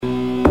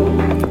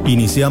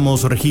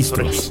Iniciamos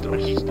registros.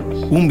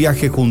 Un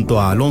viaje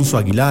junto a Alonso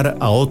Aguilar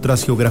a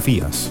otras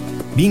geografías.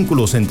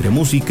 Vínculos entre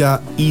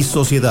música y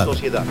sociedad.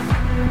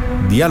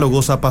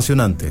 Diálogos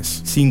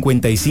apasionantes.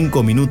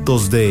 55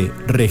 minutos de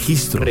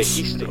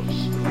registros.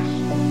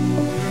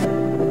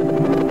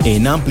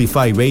 En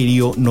Amplify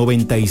Radio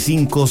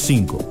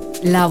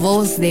 95.5. La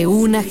voz de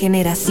una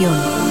generación.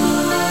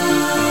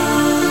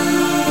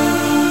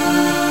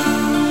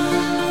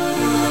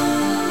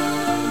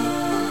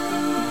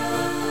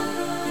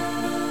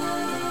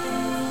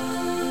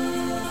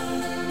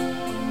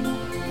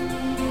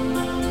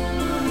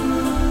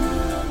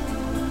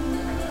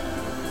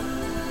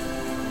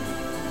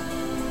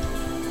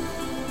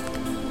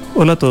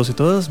 Hola a todos y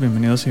todas,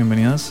 bienvenidos y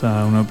bienvenidas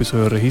a un nuevo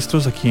episodio de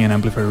Registros aquí en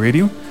Amplify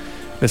Radio.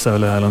 Les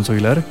habla Alonso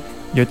Aguilar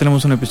y hoy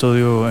tenemos un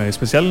episodio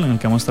especial en el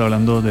que vamos a estar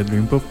hablando de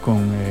Dream Pop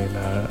con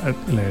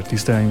la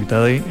artista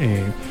invitada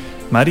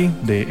Mari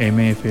de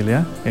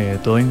MFLA.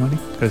 ¿Todo bien, Mari?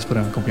 Gracias por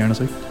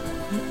acompañarnos hoy.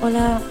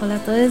 Hola a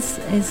todos,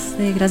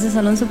 gracias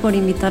Alonso por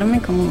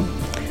invitarme, como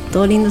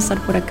todo lindo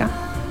estar por acá.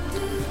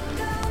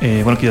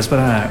 Bueno, quizás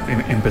para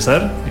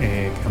empezar,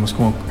 queremos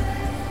como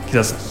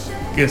quizás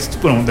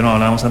bueno, de nuevo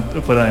hablábamos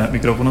fuera de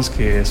micrófonos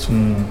que es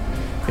un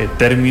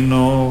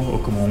término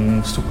o como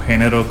un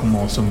subgénero,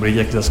 como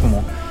sombrilla, quizás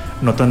como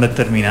no tan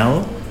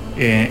determinado.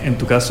 En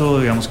tu caso,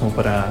 digamos, como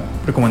para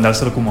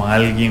recomendárselo como a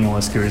alguien o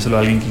escribírselo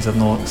a alguien quizás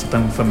no está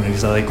tan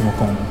familiarizado ahí como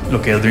con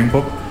lo que es Dream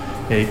Pop,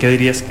 ¿qué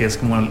dirías que es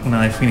como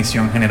una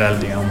definición general,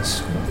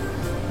 digamos?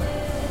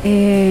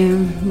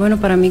 Bueno,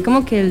 para mí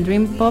como que el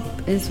Dream Pop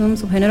es un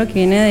subgénero que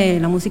viene de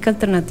la música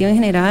alternativa en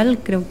general.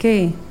 Creo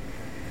que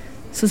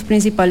sus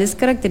principales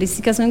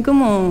características son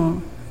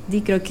como,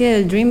 creo que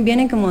el Dream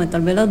viene como de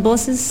tal vez las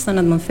voces tan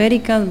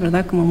atmosféricas,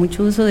 ¿verdad? Como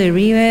mucho uso de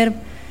reverb,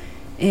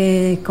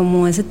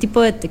 como ese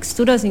tipo de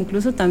texturas,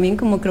 incluso también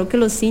como creo que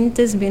los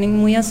sintes vienen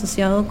muy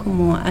asociados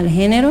como al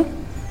género.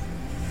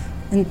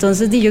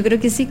 Entonces yo creo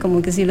que sí,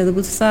 como que si les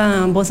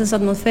gustan voces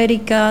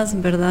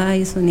atmosféricas, ¿verdad?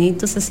 Y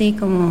soniditos así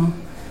como,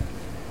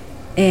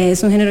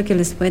 es un género que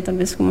les puede tal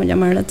vez como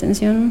llamar la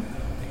atención.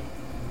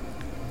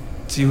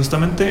 Sí,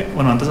 justamente,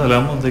 bueno, antes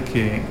hablábamos de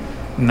que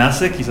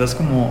nace quizás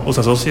como, o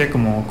se asocia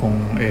como con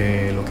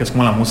lo que es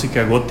como la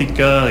música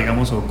gótica,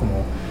 digamos, o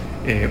como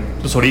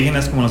los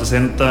orígenes como los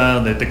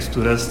 60 de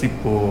texturas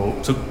tipo,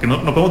 que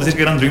no podemos decir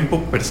que eran Dream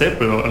Pop per se,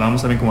 pero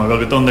hablábamos también como de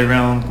Velvet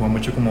Underground, como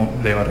mucho como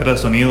de barrera de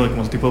sonido, de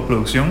como ese tipo de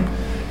producción,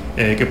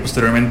 que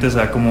posteriormente se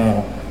va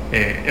como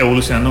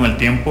evolucionando en el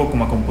tiempo,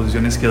 como a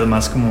composiciones que es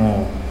más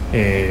como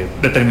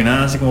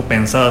determinadas y como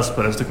pensadas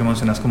para esto que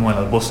mencionas como de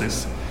las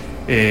voces.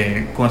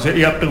 Con eso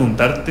iba a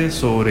preguntarte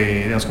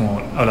sobre, digamos,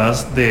 como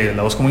hablabas de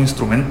la voz como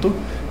instrumento.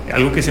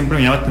 Algo que siempre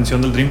me llama la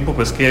atención del Dream Pop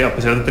es que a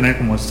pesar de tener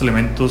como estos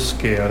elementos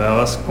que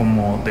hablabas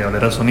como de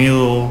hablar al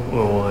sonido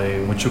o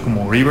de mucho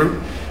como reverb,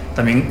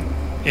 también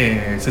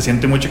se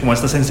siente mucho como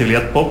esta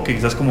sensibilidad pop que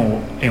quizás como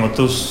en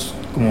otros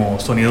como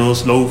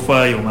sonidos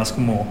lo-fi o más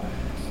como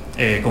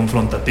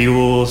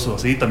confrontativos o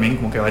así, también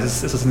como que a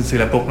veces esa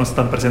sensibilidad pop no está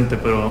tan presente,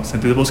 pero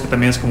sentís vos que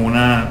también es como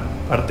una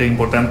parte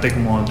importante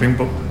como Dream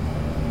Pop.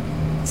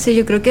 Sí,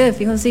 yo creo que de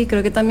fijo sí,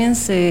 creo que también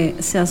se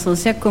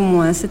asocia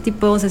como a ese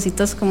tipo de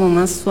vocecitas como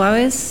más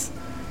suaves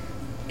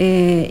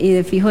y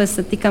de fijo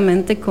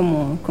estéticamente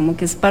como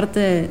que es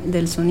parte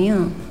del sonido,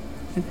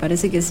 me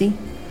parece que sí.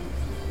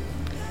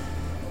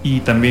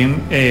 Y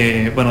también,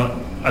 bueno,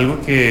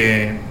 algo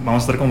que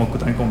vamos a estar como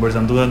también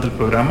conversando durante el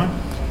programa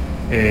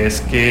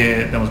es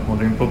que, digamos, como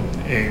Dream Pop,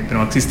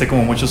 no existe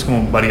como muchas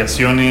como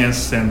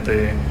variaciones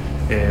entre,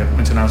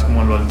 mencionabas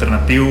como lo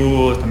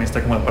alternativo, también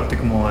está como la parte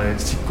como de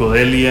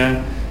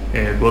psicodelia,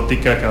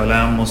 gótica que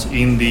hablábamos,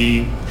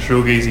 indie,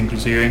 shoegaze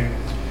inclusive.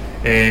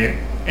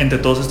 Entre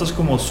todos estos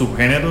como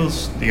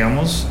subgéneros,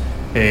 digamos,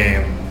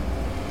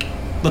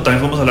 también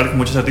podemos hablar con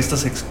muchos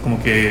artistas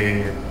como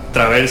que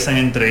traversan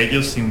entre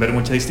ellos sin ver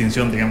mucha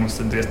distinción, digamos.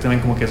 Tendrías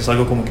también como que eso es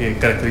algo como que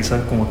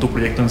caracteriza como tu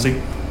proyecto en sí.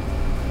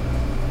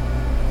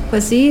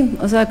 Pues sí,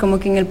 o sea, como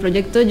que en el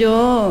proyecto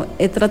yo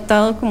he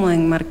tratado como de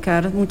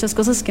enmarcar muchas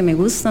cosas que me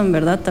gustan,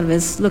 ¿verdad? Tal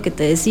vez lo que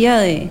te decía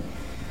de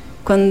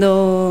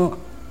cuando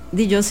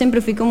yo siempre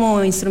fui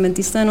como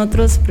instrumentista en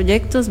otros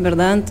proyectos,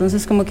 ¿verdad?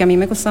 Entonces como que a mí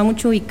me costaba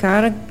mucho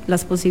ubicar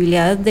las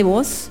posibilidades de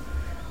voz,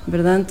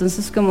 ¿verdad?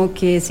 Entonces como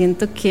que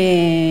siento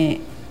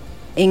que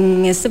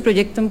en este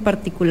proyecto en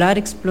particular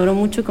exploro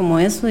mucho como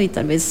eso y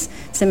tal vez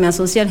se me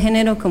asocia al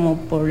género como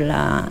por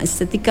la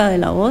estética de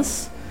la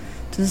voz.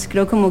 Entonces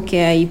creo como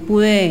que ahí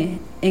pude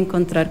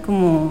encontrar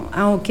como,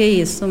 ok,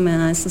 esto me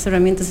da estas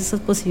herramientas, estas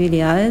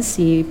posibilidades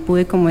y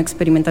pude como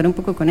experimentar un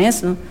poco con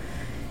eso.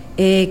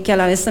 Que a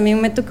la vez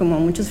también meto como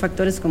muchos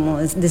factores, como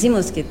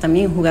decimos, que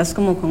también jugás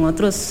como con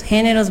otros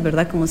géneros,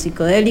 ¿verdad? Como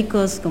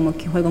psicodélicos, como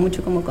que juego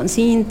mucho como con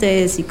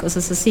sintes y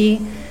cosas así,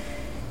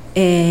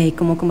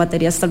 como con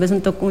baterías tal vez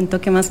un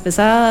toque más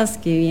pesadas,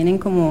 que vienen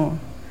como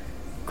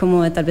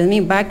de tal vez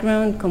mi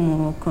background,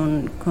 como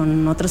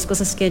con otras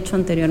cosas que he hecho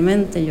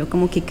anteriormente. Yo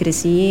como que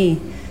crecí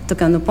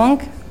tocando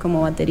punk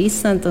como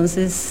baterista,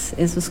 entonces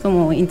eso es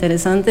como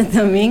interesante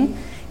también,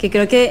 que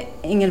creo que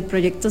en el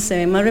proyecto se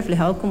ve más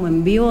reflejado como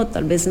en vivo,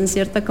 tal vez en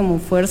cierta como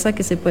fuerza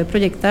que se puede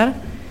proyectar,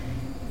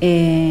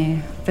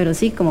 pero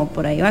sí, como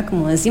por ahí va,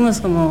 como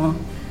decimos, como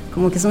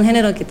que es un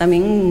género que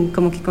también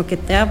como que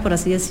coquetea, por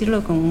así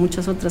decirlo, con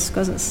muchas otras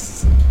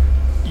cosas.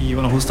 Y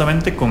bueno,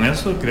 justamente con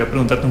eso quería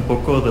preguntarte un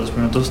poco de los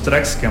primeros 2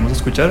 tracks que vamos a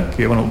escuchar,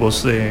 que bueno,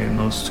 vos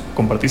nos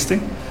compartiste.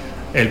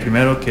 El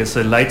primero, que es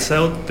el Lights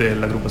Out de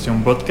la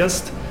agrupación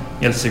Broadcast,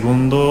 y el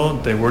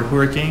segundo, The Word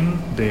Hurricane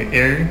de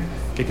Air,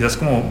 que quizás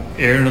como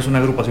Air no es una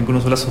agrupación que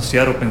uno suele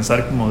asociar o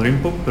pensar como Dream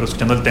Pop, pero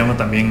escuchando el tema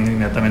también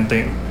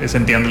inmediatamente se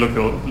entiende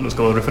los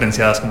que vos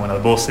referenciadas, como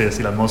las voces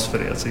y la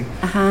atmósfera y así.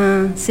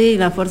 Ajá, sí,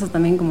 la fuerza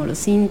también, como los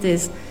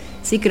sintes.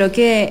 Sí, creo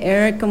que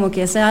Air, como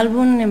que ese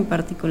álbum en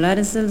particular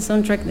es el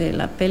soundtrack de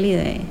la peli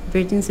de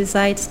Virgin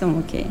Suicides,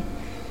 como que,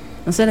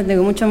 no sé, le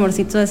tengo mucho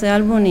amorcito a ese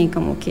álbum y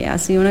como que ha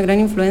sido una gran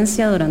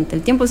influencia durante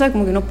el tiempo, o sea,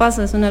 como que no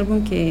pasa, es un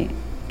álbum que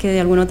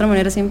de alguna otra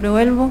manera siempre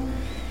vuelvo.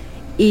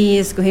 Y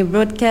escogí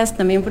Broadcast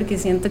también porque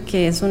siento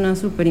que es una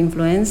súper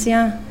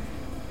influencia.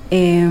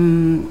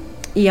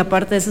 Y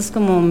aparte eso es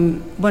como,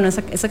 bueno,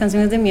 esa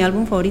canción es de mi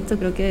álbum favorito,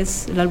 creo que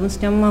el álbum se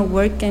llama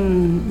Work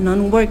and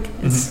Non-Work,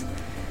 es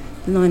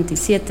del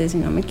 97, si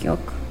no me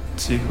equivoco.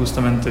 Sí,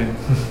 justamente.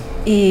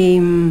 Y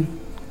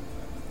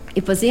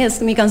pues sí,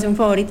 es mi canción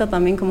favorita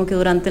también, como que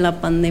durante la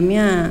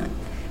pandemia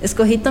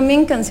escogí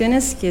también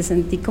canciones que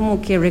sentí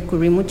como que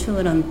recurrí mucho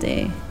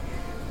durante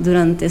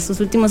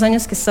estos últimos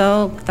años que he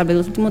estado, tal vez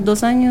los últimos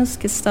 2 años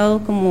que he estado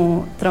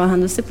como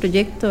trabajando este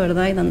proyecto,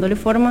 ¿verdad? Y dándole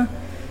forma.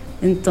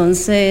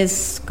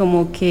 Entonces,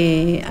 como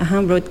que,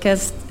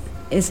 Broadcast,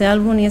 ese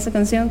álbum y esa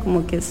canción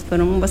como que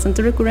fueron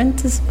bastante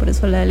recurrentes, por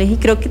eso la elegí.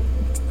 Creo que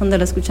cuando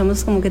la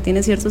escuchamos como que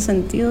tiene cierto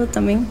sentido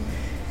también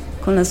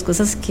con las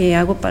cosas que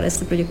hago para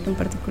este proyecto en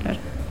particular.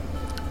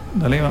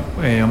 Dale,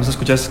 vamos a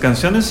escuchar estas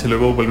canciones y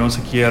luego volvemos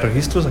aquí a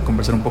Registros a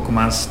conversar un poco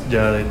más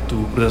ya de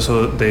tu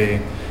proceso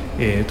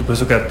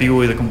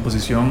creativo y de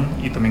composición,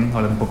 y también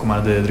hablar un poco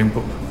más de Dream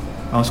Pop.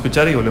 Vamos a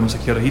escuchar y volvemos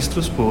aquí a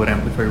Registros por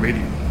Amplify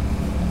Radio.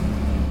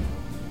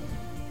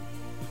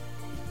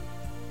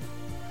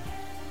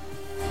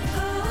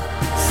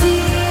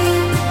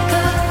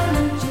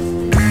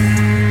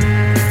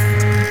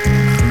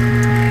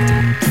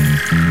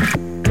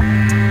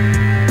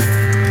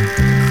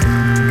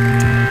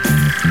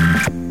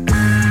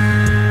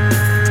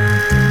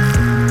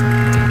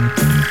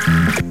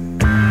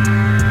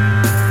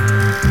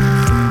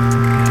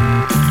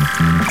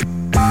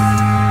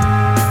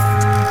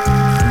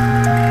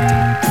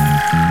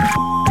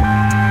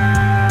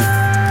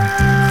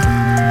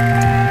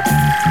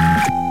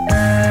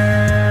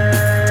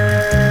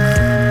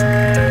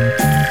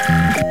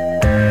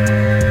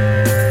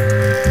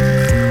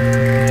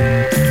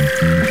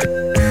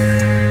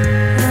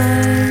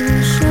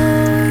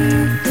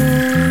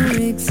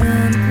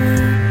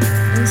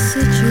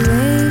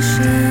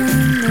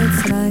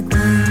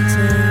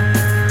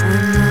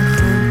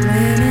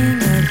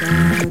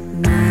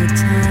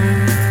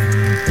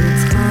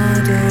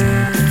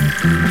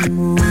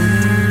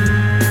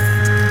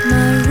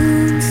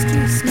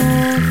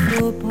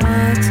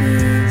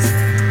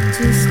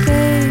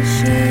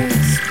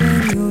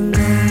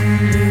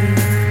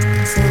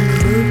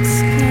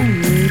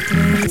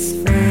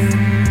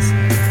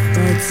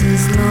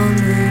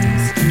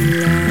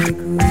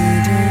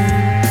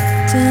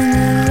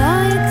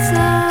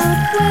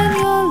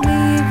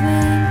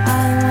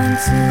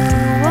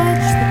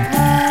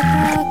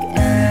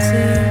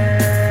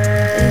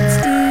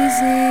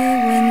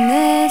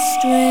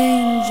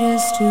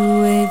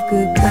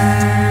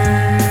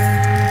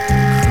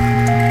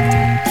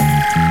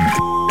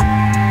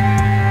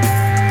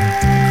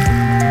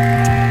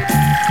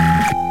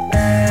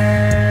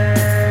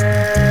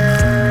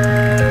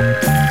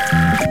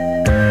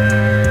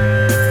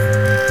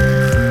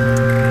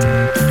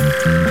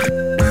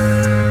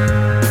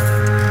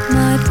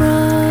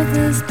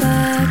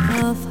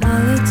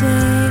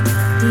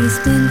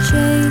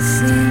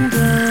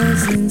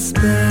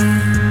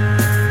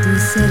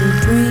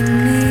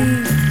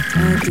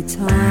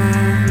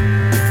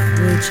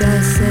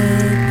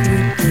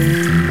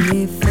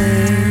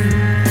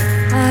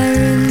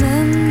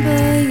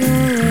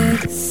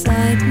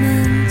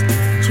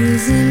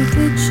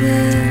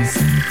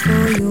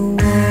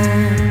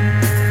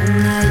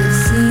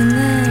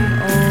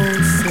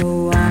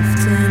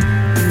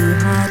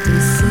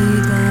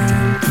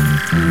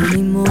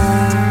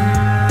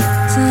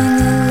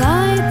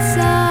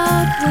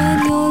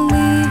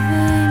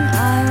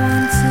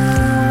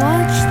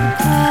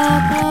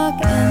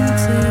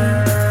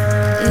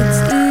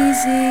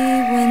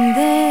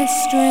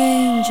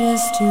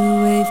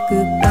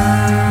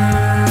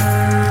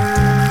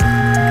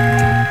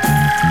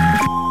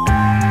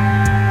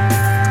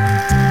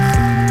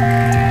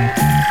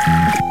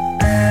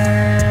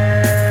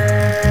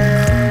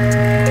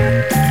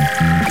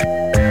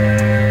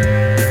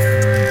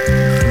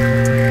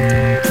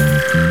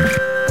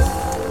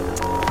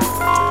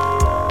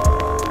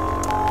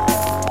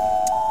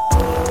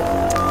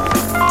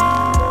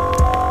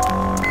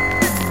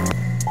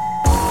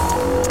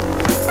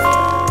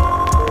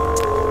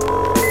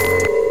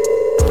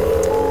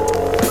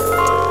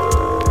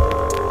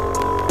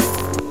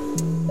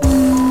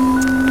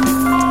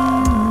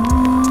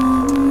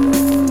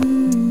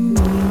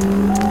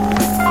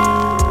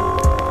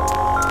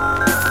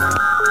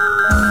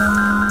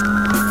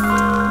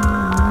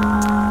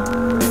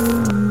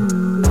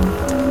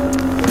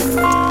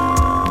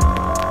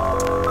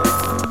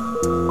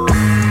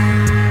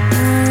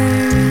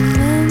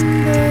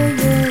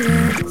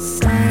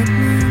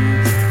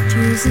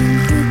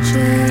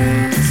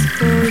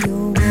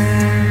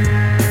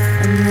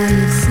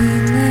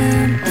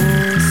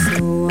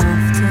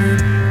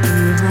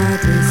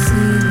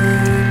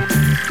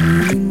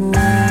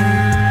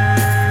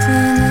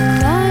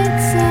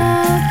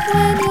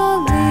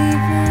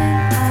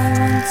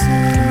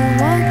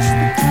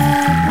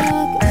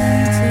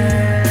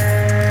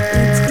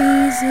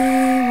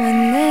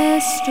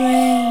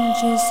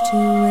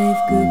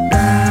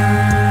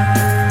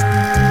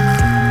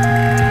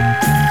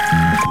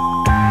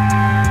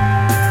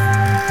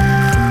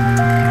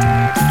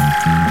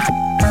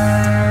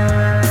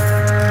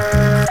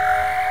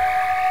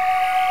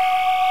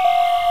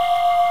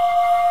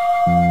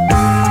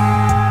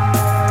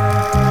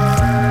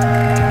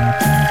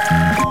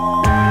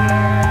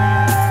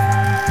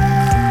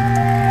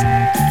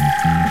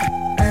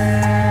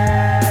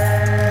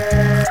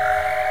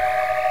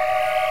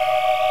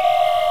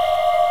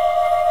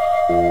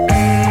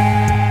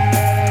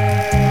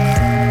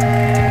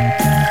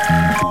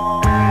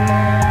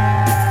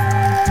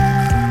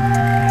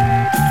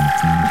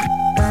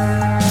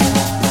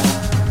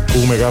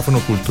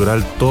 Megáfono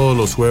Cultural todos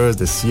los jueves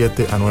de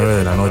 7 a 9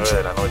 de la noche.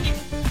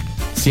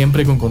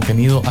 Siempre con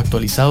contenido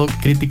actualizado,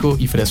 crítico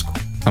y fresco.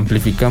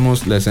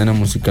 Amplificamos la escena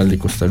musical de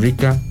Costa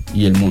Rica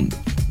y el mundo.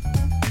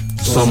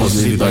 Somos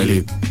Lead by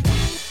Lead.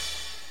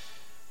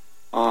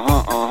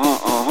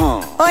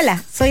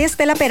 Hola, soy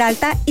Estela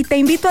Peralta y te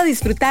invito a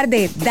disfrutar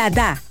de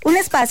Dada, un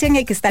espacio en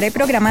el que estaré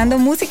programando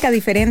música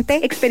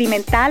diferente,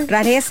 experimental,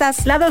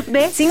 rarezas, lados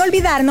B, sin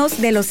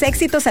olvidarnos de los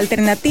éxitos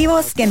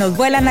alternativos que nos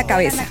vuelan la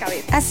cabeza.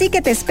 Así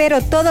que te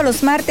espero todos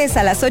los martes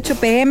a las 8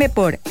 p.m.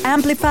 por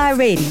Amplify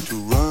Radio.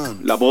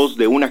 La voz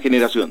de una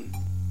generación.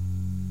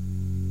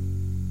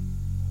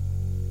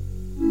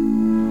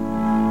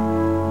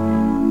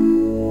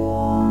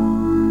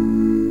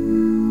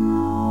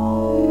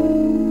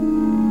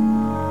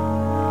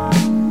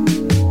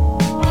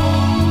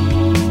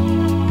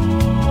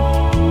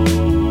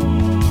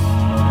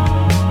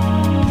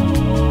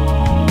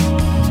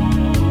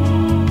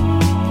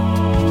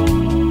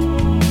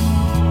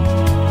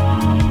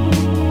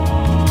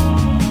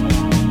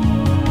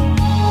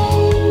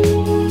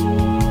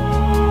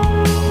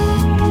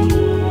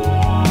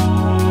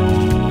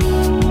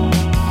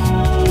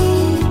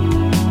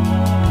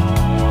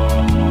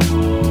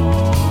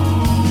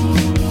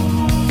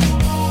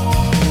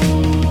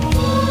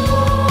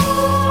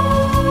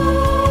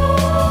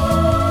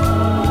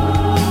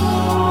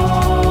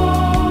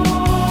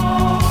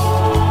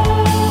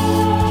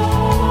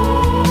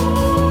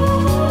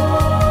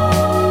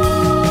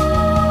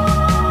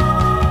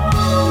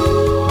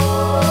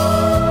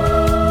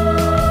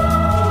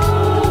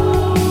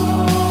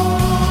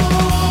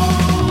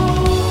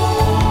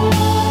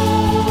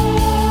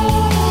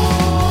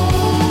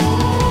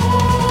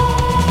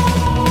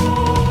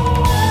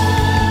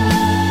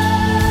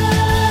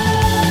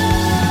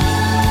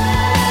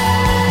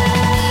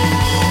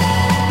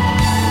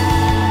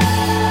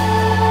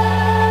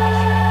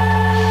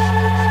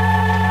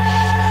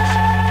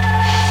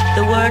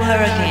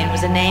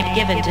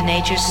 Given to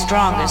nature's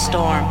strongest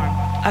storm.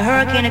 A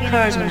hurricane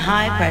occurs when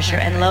high pressure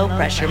and low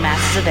pressure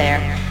masses of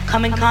air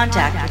come in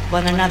contact with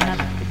one another.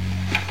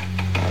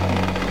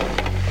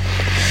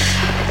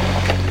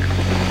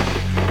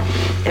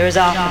 There is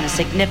often a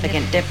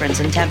significant difference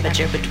in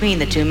temperature between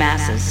the two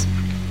masses.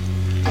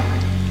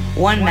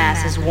 One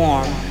mass is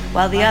warm,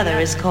 while the other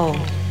is cold.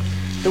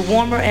 The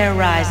warmer air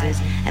rises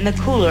and the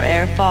cooler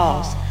air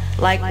falls.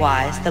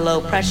 Likewise, the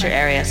low pressure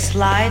area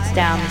slides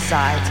down the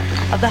sides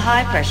of the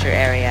high pressure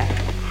area.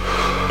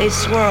 They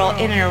swirl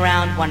in and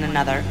around one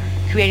another,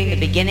 creating the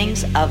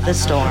beginnings of the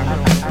storm.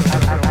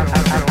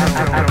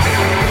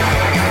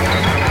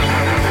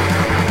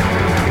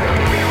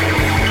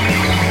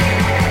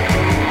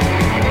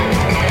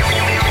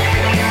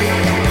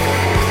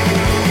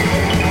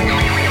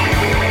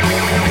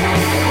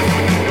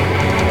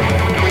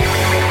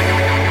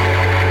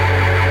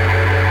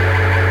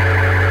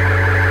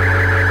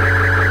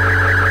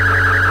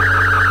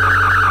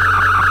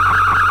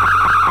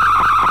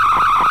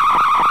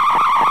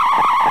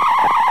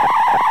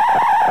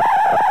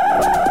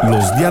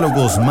 Los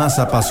diálogos más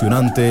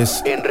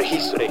apasionantes en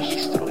registro.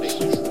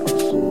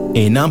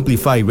 En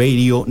Amplify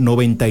Radio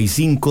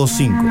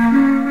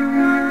 95.5.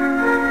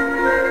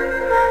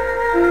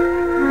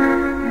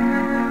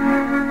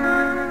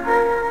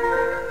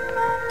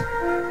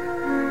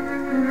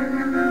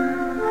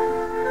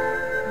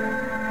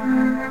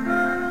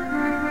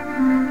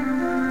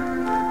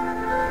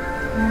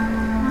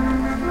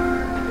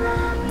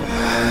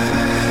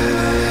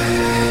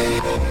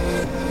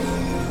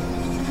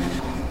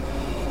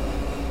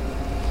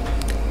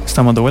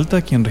 Estamos de vuelta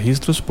aquí en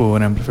Registros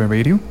por Amplify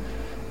Radio.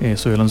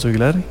 Soy Alonso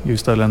Aguilar y hoy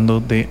estoy hablando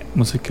de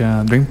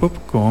música Dream Pop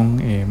con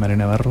María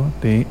Navarro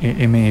de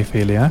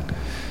MFLA.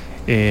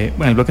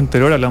 En el bloque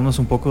anterior hablamos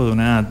un poco de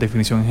una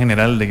definición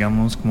general,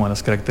 digamos, como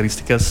las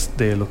características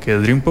de lo que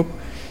es Dream Pop.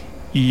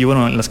 Y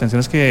bueno, las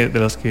canciones de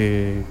las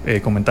que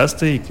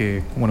comentaste y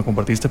que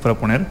compartiste para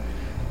poner,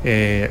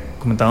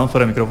 comentábamos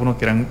fuera de micrófono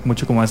que eran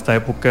mucho como esta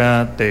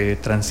época de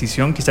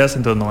transición, quizás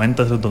entre los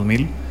 90 y los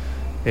 2000.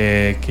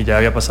 Que ya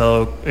había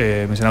pasado,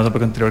 mencionamos un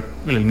poco anterior,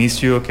 el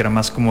inicio, que era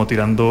más como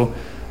tirando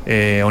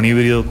a un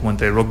híbrido como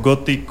entre rock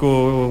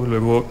gótico.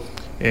 Luego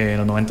en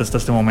los 90 está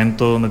este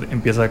momento donde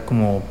empieza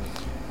como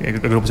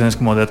agrupaciones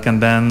como Dead Can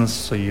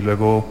Dance, y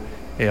luego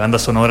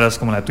bandas sonoras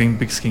como la Twin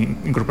Peaks, que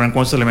incorporan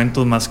como estos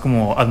elementos más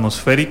como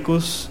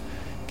atmosféricos,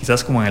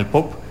 quizás como en el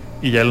pop.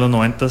 Y ya en los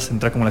 90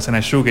 entra como la escena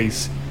de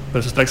shoegaze, pero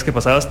esos tracks que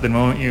pasabas de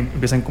nuevo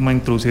empiezan como a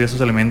introducir esos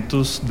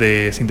elementos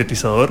de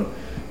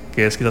sintetizador,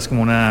 que es quizás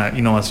como una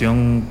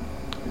innovación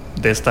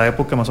de esta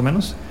época más o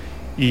menos.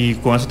 Y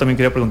con eso también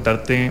quería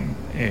preguntarte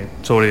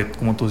sobre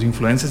como tus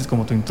influencias,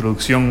 como tu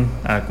introducción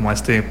a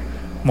este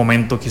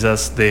momento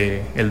quizás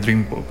de el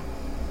Dream Pop.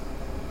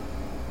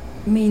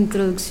 Mi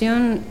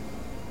introducción,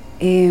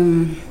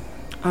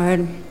 a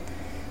ver,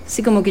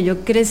 sí, como que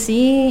yo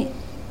crecí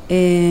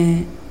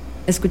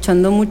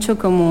escuchando mucho,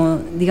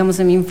 como digamos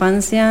en mi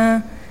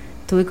infancia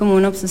tuve como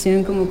una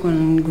obsesión como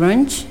con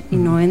grunge y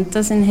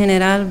 90s en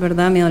general,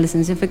 ¿verdad? Mi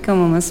adolescencia fue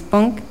como más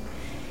punk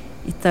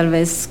y tal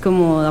vez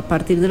como a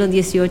partir de los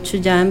 18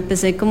 ya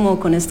empecé como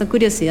con esta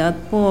curiosidad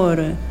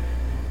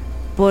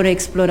por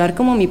explorar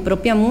como mi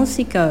propia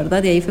música,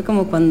 ¿verdad? Y ahí fue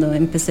como cuando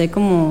empecé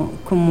como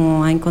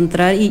a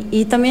encontrar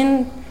y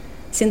también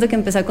siento que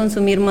empecé a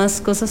consumir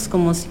más cosas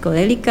como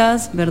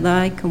psicodélicas,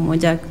 ¿verdad? Y como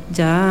ya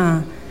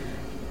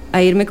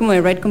a irme como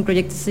de ride con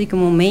proyectos así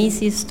como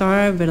Macy,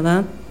 Star,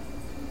 ¿verdad?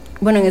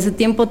 Bueno, en ese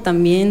tiempo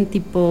también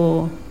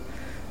tipo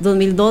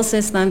 2012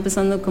 estaba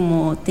empezando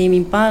como Tame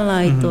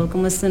Impala y todo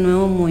como este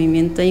nuevo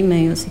movimiento ahí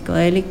medio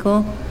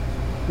psicodélico,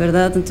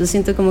 ¿verdad? Entonces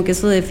siento como que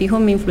eso de fijo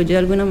me influyó de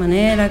alguna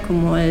manera,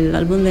 como el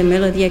álbum de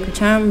Melody Echo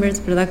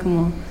Chambers, ¿verdad?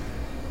 Como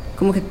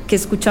que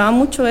escuchaba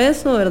mucho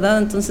eso, ¿verdad?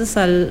 Entonces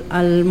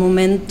al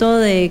momento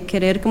de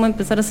querer como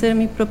empezar a hacer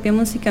mi propia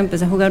música,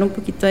 empecé a jugar un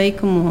poquito ahí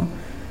como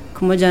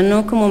ya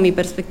no como mi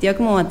perspectiva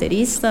como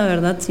baterista,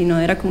 ¿verdad? Sino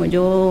era como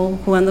yo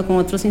jugando con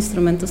otros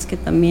instrumentos que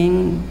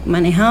también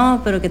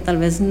manejaba, pero que tal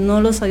vez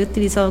no los había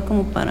utilizado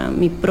como para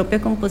mi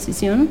propia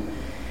composición.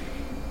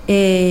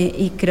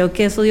 Y creo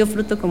que eso dio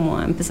fruto como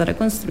a empezar a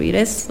construir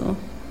esto.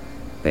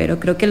 Pero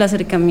creo que el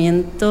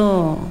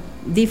acercamiento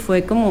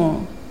fue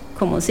como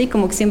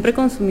que siempre he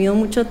consumido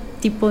mucho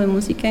tipo de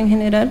música en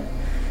general,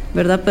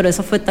 ¿verdad? Pero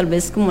esa fue tal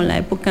vez como la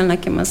época en la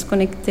que más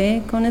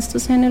conecté con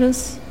estos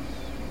géneros.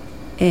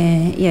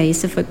 Y ahí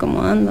se fue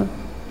acomodando.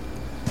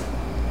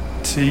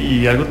 Sí,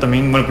 y algo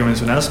también, bueno, que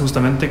mencionabas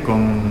justamente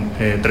con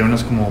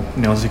términos como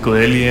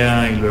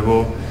neopsicodelia y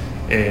luego,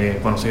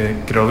 bueno, se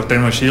creó el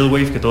término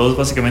shieldwave, que todos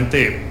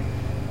básicamente,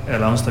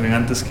 hablábamos también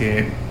antes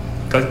que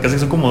casi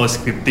son como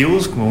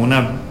descriptivos, como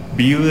una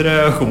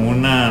vibra, como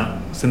un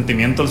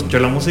sentimiento al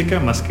escuchar la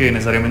música, más que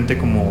necesariamente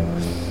como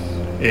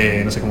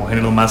no sé, como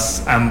géneros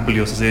más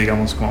amplios, así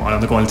digamos, como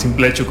hablando como el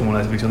simple hecho, como la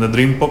definición de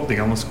dream pop,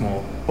 digamos,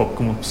 como pop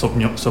como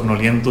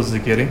somnoliento, si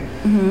se quiere,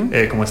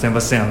 como este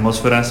énfasis en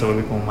atmósfera se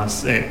vuelve como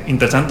más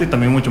interesante y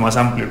también mucho más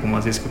amplio, como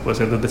así es que puede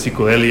ser desde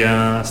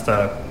psicodelia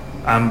hasta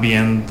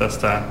ambient,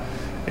 hasta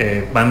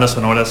bandas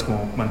sonoras,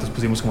 como antes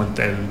pusimos como el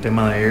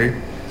tema de Air.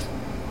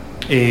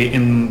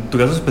 En tu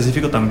caso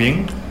específico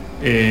también,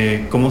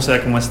 ¿cómo se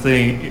da como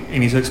este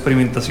inicio de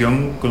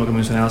experimentación con lo que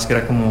mencionabas que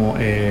era como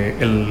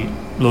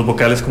los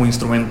vocales como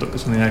instrumento, que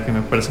es una idea que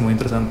me parece muy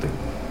interesante?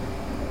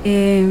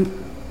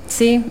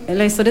 Sí,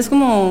 la historia es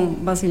como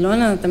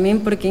vacilona también,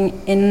 porque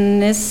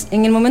en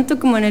el momento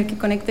como en el que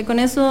conecté con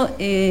eso,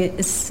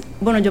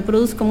 bueno, yo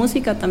produzco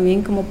música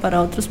también como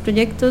para otros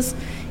proyectos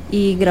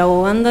y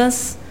grabo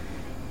bandas,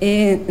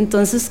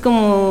 entonces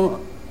como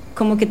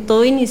que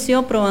todo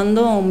inició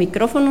probando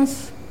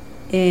micrófonos,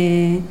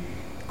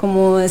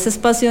 como ese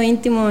espacio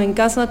íntimo en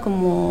casa,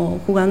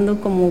 como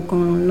jugando como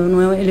con el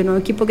nuevo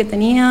equipo que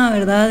tenía,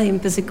 ¿verdad? Y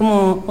empecé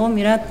como, oh,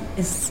 mira,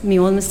 mi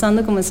voz me está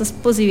dando como esas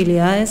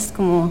posibilidades,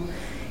 como,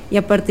 y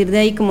a partir de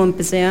ahí como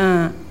empecé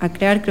a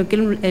crear. Creo que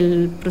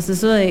el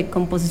proceso de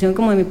composición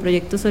como de mi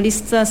proyecto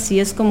solista sí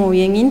es como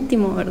bien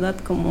íntimo, ¿verdad?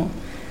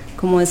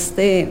 Como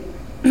este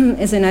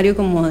escenario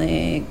como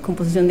de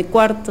composición de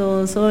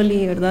cuartos,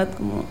 soli, ¿verdad?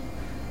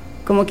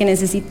 Como que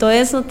necesito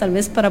eso tal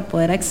vez para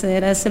poder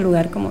acceder a ese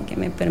lugar como que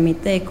me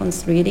permite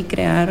construir y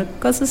crear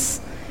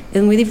cosas.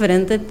 Es muy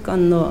diferente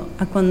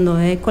a cuando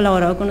he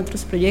colaborado con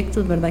otros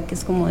proyectos, ¿verdad? Que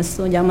es como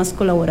esto ya más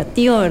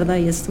colaborativo, ¿verdad?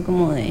 Y esto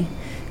como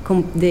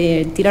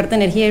de tirarte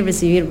energía y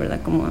recibir,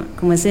 ¿verdad?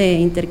 Como ese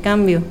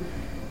intercambio.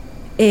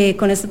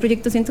 Con este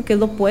proyecto siento que es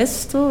lo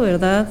opuesto,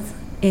 ¿verdad?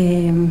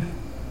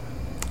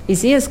 Y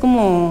sí, es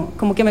como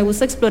que me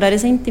gusta explorar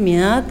esa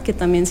intimidad, que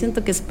también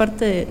siento que es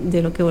parte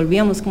de lo que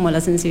volvíamos, como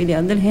la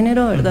sensibilidad del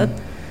género, ¿verdad?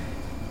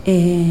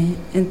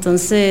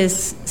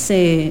 Entonces,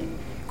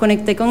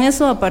 conecté con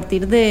eso a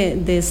partir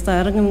de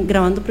estar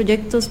grabando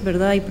proyectos,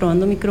 ¿verdad? Y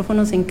probando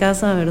micrófonos en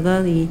casa,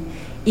 ¿verdad?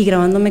 Y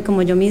grabándome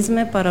como yo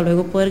misma para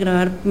luego poder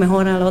grabar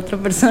mejor a la otra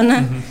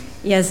persona.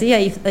 Y así,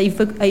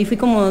 ahí fui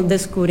como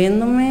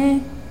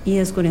descubriéndome y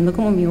descubriendo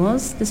como mi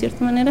voz, de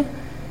cierta manera.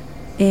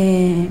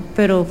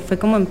 Pero fue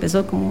como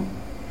empezó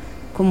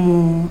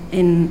como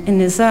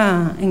en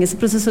ese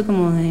proceso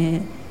como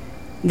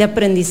de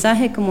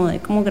aprendizaje, como de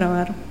cómo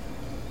grabar.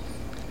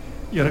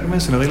 Y ahora que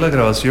mencionaste la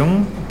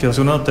grabación, que es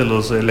uno de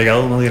los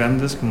legados más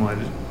grandes como el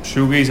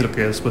shoegaze y lo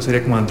que después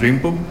sería como el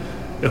dream pop,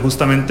 es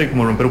justamente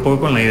como romper un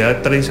poco con la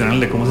idea tradicional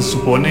de cómo se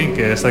supone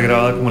que está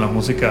grabada como la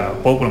música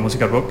pop o la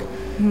música rock.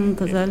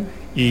 Total.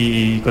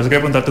 Y con eso quería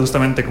preguntarte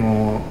justamente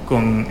como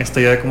con esta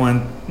idea de como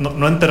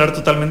no enterrar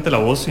totalmente la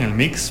voz en el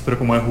mix, pero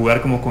como de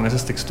jugar como con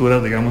esas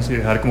texturas, digamos, y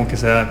dejar como que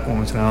sea, como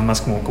mencionaba,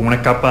 más como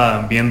una capa de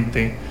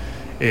ambiente,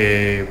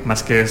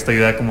 más que esta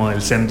idea como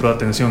del centro de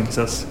atención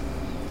quizás.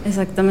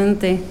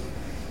 Exactamente.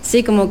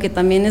 Sí, como que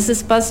también ese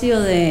espacio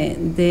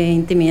de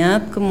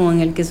intimidad como en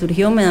el que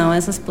surgió me daba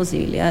esas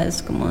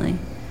posibilidades como de...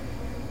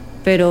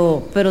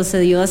 Pero se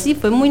dio así,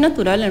 fue muy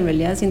natural en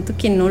realidad, siento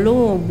que no lo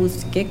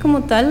busqué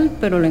como tal,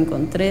 pero lo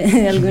encontré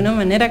de alguna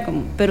manera,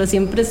 pero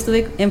siempre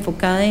estuve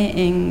enfocada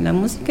en la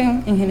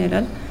música en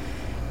general,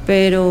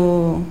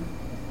 pero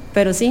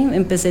sí,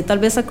 empecé tal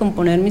vez a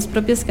componer mis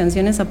propias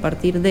canciones a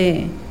partir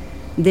de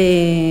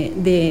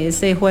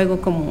ese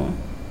juego como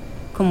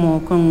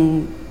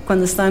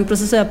cuando estaba en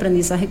proceso de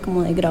aprendizaje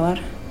como de grabar.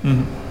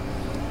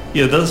 Y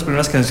desde las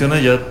primeras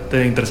canciones ya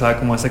te interesaba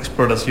como esa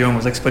exploración,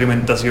 esa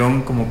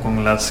experimentación como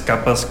con las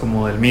capas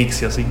como del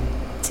mix y así.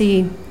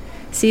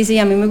 Sí,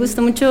 a mí me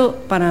gusta mucho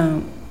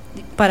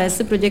para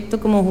este proyecto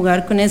como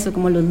jugar con eso,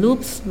 como los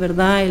loops,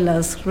 ¿verdad? Y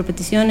las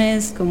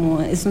repeticiones,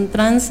 como es un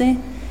trance.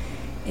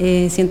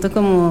 Siento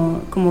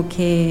como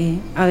que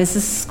a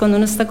veces cuando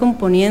uno está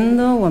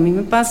componiendo, o a mí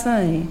me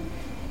pasa,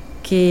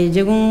 que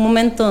llega un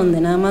momento donde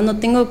nada más no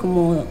tengo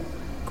como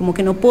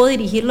que no puedo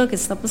dirigir lo que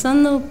está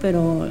pasando,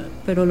 pero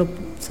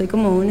soy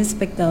como un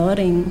espectador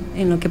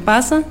en lo que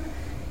pasa.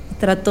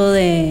 Trato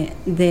de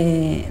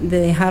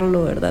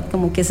dejarlo, ¿verdad?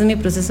 Como que ese es mi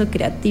proceso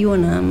creativo,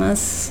 nada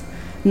más.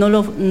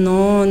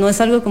 No es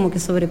algo como que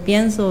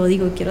sobrepienso o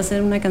digo quiero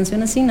hacer una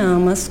canción así, nada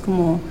más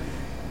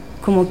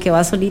como que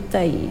va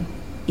solita y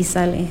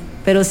sale.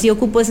 Pero sí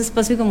ocupo ese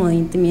espacio como de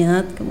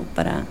intimidad como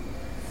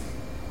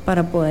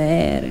para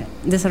poder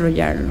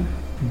desarrollarlo.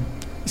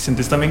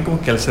 ¿Sentís también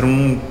como que al ser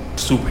un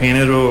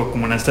subgénero,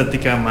 como una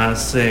estética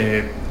más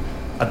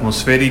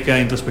atmosférica,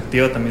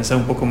 introspectiva, también sea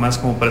un poco más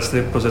como para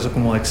este proceso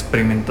como de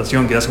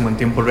experimentación, quizás como en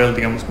tiempo real,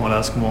 digamos, como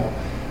hablabas como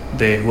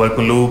de jugar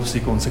con loops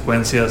y con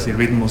secuencias y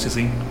ritmos y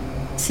así?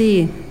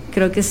 Sí,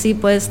 creo que sí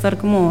puede estar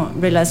como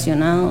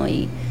relacionado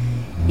y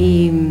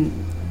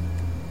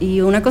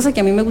una cosa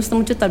que a mí me gusta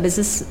mucho tal vez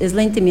es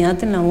la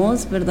intimidad en la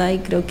voz, ¿verdad? Y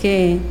creo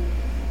que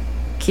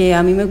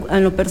a mí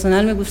en lo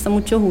personal me gusta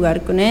mucho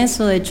jugar con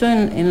eso. De hecho,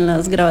 en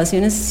las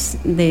grabaciones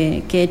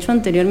que he hecho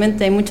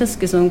anteriormente hay muchas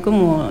que son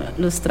como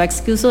los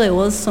tracks que uso de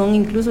voz son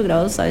incluso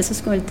grabados a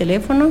veces con el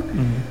teléfono,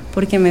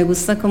 porque me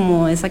gusta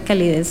como esa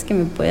calidez que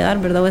me puede dar,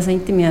 ¿verdad? O esa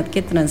intimidad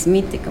que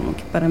transmite, como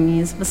que para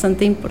mí es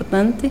bastante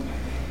importante.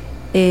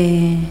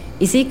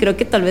 Y sí, creo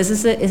que tal vez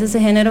es ese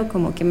género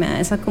como que me da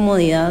esa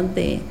comodidad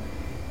de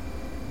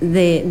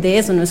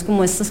eso, no es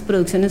como estas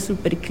producciones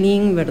super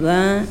clean,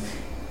 ¿verdad?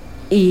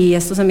 Y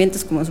estos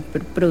ambientes como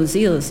súper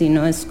producidos,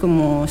 sino es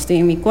como estoy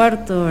en mi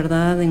cuarto,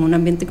 ¿verdad? En un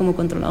ambiente como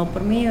controlado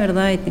por mí,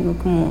 ¿verdad? Y tengo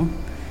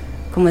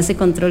como ese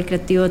control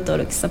creativo de todo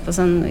lo que está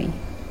pasando y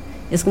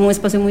es como un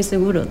espacio muy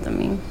seguro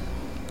también.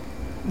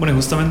 Bueno, y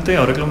justamente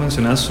ahora que lo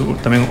mencionas,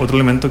 también otro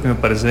elemento que me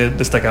parece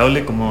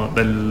destacable como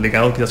del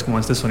legado quizás como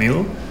este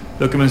sonido,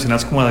 lo que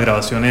mencionas como las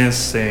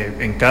grabaciones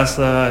en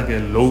casa,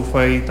 el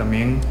lo-fi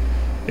también,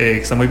 que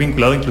está muy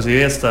vinculado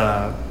inclusive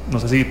hasta, no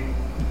sé si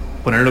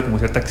ponerlo como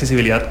cierta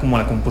accesibilidad como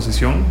a la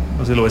composición,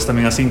 no sé si lo ves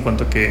también así en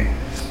cuanto a que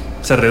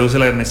se reduce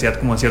la necesidad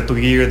como a cierto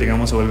gear,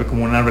 digamos, se vuelve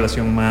como una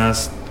relación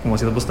más, como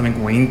decías vos también,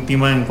 como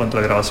íntima en cuanto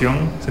a la grabación.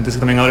 ¿Sientes que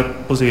también abre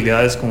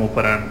posibilidades como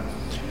para,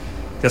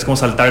 quizás como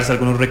saltarse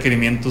algunos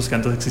requerimientos que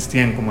antes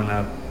existían como en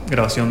la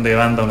grabación de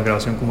banda o en la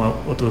grabación como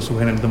otros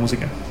subgéneros de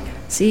música?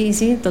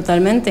 Sí,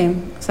 totalmente.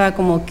 O sea,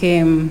 como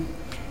que,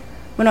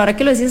 bueno, ahora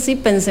que lo decís, sí,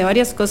 pensé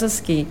varias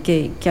cosas que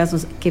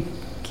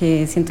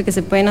siento que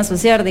se pueden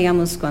asociar,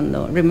 digamos,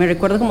 cuando me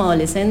recuerdo como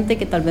adolescente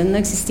que tal vez no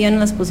existían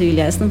las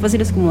posibilidades tan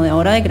fáciles como de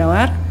ahora de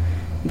grabar,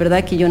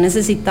 ¿verdad? Que yo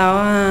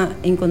necesitaba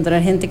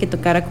encontrar gente que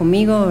tocara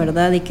conmigo,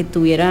 ¿verdad? Y que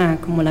tuviera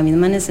como la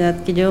misma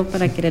necesidad que yo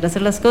para querer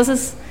hacer las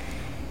cosas.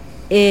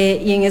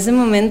 Y en ese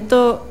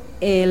momento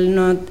el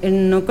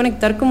no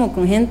conectar como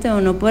con gente o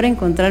no poder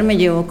encontrar me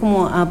llevó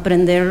como a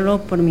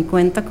aprenderlo por mi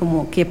cuenta,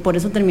 como que por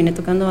eso terminé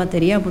tocando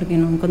batería, porque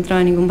no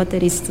encontraba ningún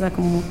baterista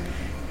como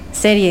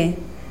serie,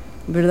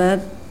 ¿verdad?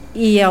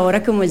 Y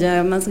ahora como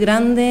ya más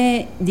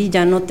grande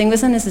ya no tengo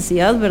esa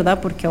necesidad, ¿verdad?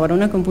 Porque ahora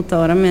una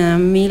computadora me da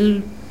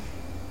 1000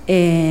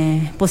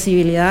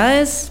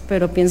 posibilidades,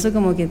 pero pienso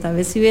como que tal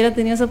vez si hubiera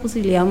tenido esa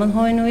posibilidad más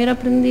joven no hubiera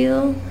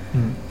aprendido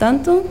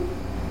tanto,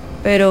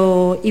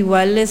 pero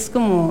igual es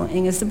como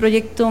en este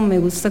proyecto me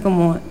gusta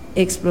como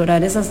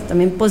explorar esas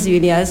también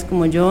posibilidades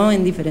como yo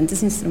en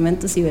diferentes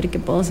instrumentos y ver qué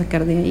puedo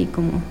sacar de ahí,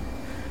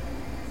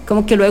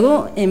 como que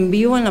luego en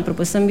vivo, en la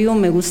propuesta en vivo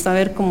me gusta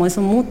ver cómo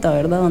eso muta,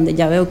 ¿verdad? Donde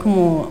ya veo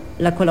como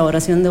la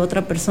colaboración de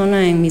otra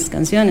persona en mis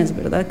canciones,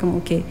 ¿verdad?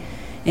 Como que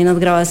en las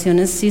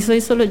grabaciones sí soy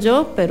solo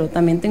yo, pero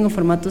también tengo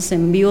formatos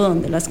en vivo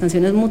donde las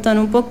canciones mutan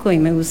un poco y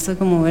me gusta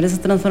como ver esa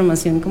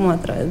transformación como a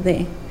través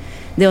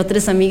de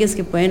otras amigas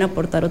que pueden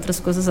aportar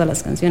otras cosas a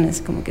las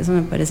canciones, como que eso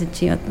me parece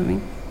chiva también.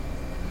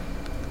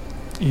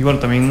 Y bueno,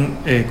 también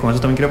con eso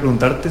también quería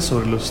preguntarte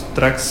sobre los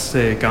tracks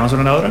que van a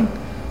sonar ahora,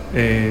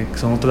 que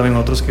son también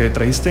otros que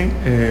trajiste.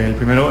 El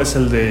primero es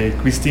el de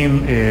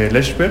Christine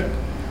Leschberg.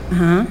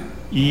 Ajá.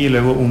 Y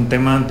luego un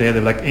tema de The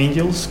Black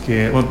Angels,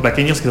 Black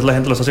Angels quizás la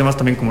gente lo asocia más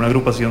también como una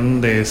agrupación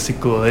de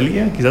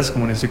psicodelia, quizás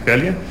como una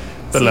psicodelia,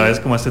 pero a la vez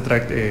como este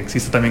track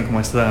existe también como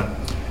estas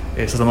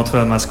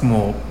atmósferas más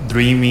como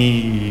dreamy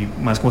y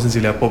más como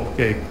sensibilidad pop.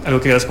 ¿Algo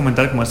que quieras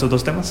comentar como estos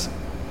dos temas?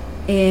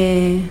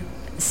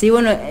 Sí,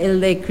 bueno,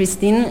 el de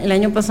Christine el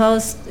año pasado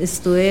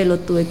lo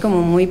tuve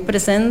como muy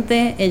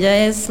presente.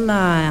 Ella es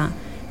la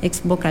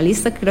ex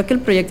vocalista, creo que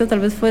el proyecto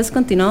tal vez fue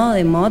descontinuado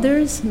de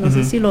Mothers, no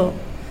sé si lo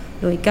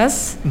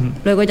ubicas.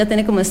 Luego ella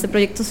tiene como este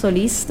proyecto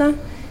solista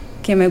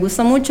que me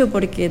gusta mucho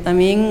porque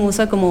también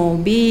usa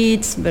como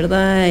beats,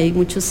 ¿verdad? Hay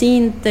mucho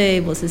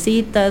sinte,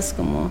 vocecitas,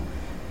 como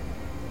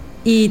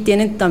Y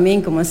tiene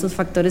también como esos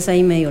factores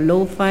ahí medio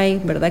lo-fi,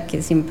 ¿verdad?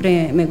 Que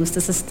siempre me gusta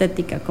esa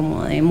estética,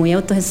 como de muy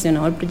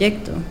autogestionado el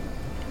proyecto.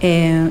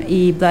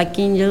 Y Black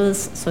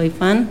Angels soy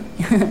fan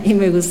y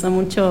me gusta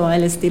mucho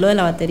el estilo de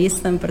la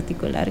baterista en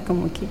particular,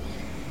 como que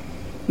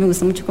me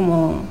gusta mucho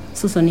como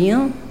su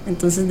sonido,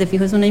 entonces de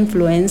fijo es una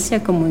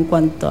influencia como en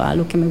cuanto a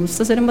lo que me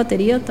gusta hacer en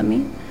batería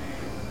también.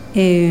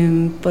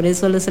 Por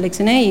eso lo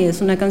seleccioné y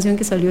es una canción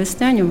que salió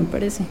este año, me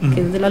parece,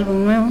 que es del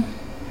álbum nuevo.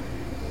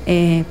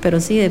 Pero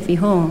sí, de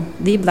fijo,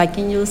 The Black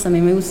Angels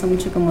también me gusta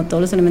mucho como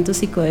todos los elementos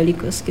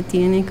psicodélicos que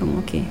tiene,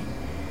 como que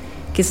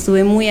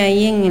estuve muy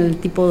ahí en el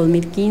tipo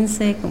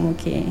 2015, como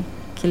que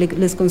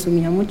les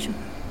consumía mucho.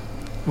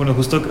 Bueno,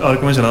 justo ahora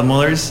que mencionas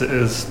Mothers,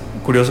 es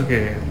curioso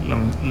que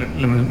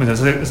le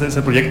mencionaste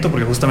ese proyecto,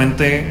 porque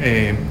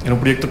justamente era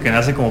un proyecto que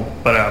nace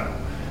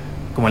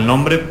como el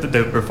nombre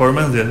de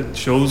performance de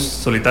shows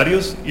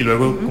solitarios, y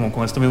luego como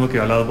con esto mismo que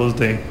hablabas vos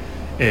de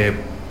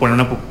poner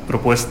una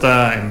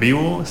propuesta en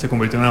vivo, se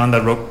convirtió en una banda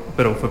rock,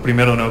 pero fue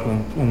primero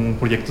como un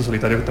proyecto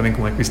solitario también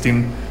como de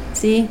Christine.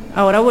 Sí,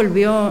 ahora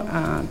volvió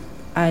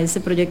a ese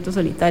proyecto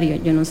solitario.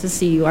 Yo no sé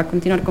si va a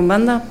continuar con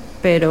banda,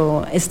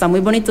 pero está muy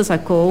bonito.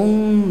 Sacó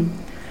un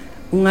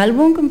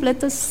álbum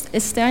completo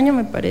este año,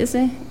 me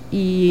parece,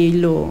 y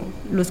lo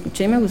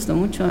escuché y me gustó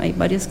mucho. Hay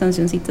varias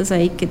cancioncitas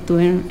ahí que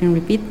tuve en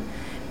repeat,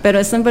 pero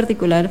esta en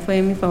particular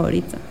fue mi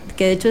favorita,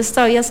 que de hecho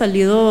esta había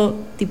salido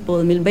tipo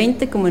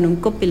 2020 como en un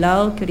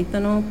compilado, que ahorita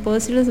no puedo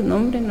decirles el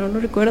nombre, no lo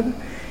recuerdo,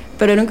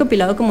 pero era un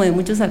compilado como de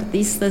muchos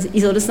artistas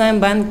y solo estaba en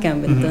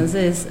Bandcamp,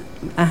 entonces,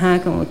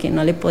 como que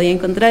no le podía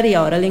encontrar, y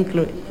ahora le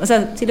incluyo, o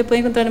sea, sí le podía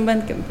encontrar en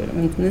Bandcamp, pero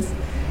 ¿me entiendes?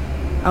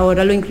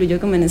 Ahora lo incluyo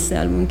como en este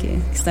álbum que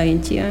está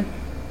bien chida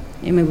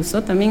y me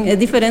gustó también. Es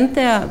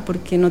diferente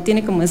porque no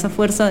tiene como esa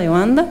fuerza de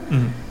banda,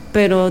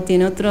 pero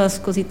tiene otras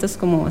cositas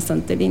como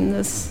bastante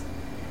lindas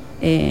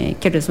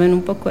que resuenan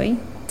un poco ahí,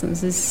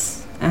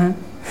 entonces,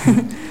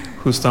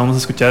 Justo vamos a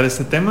escuchar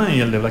este tema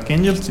y el de Black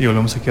Angels y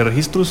volvemos aquí a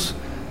Registros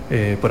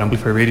por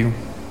Amplify Radio.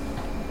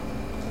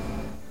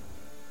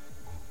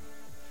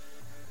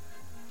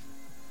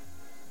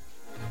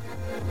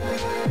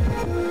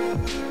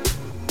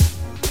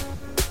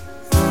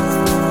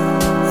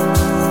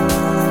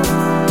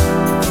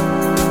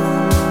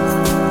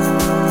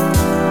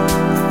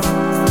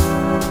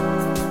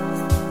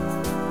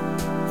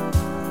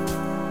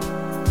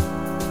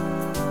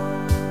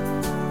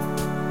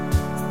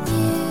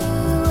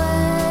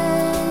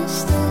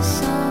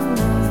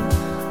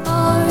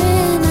 Or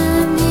in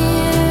a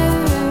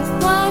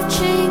mirror,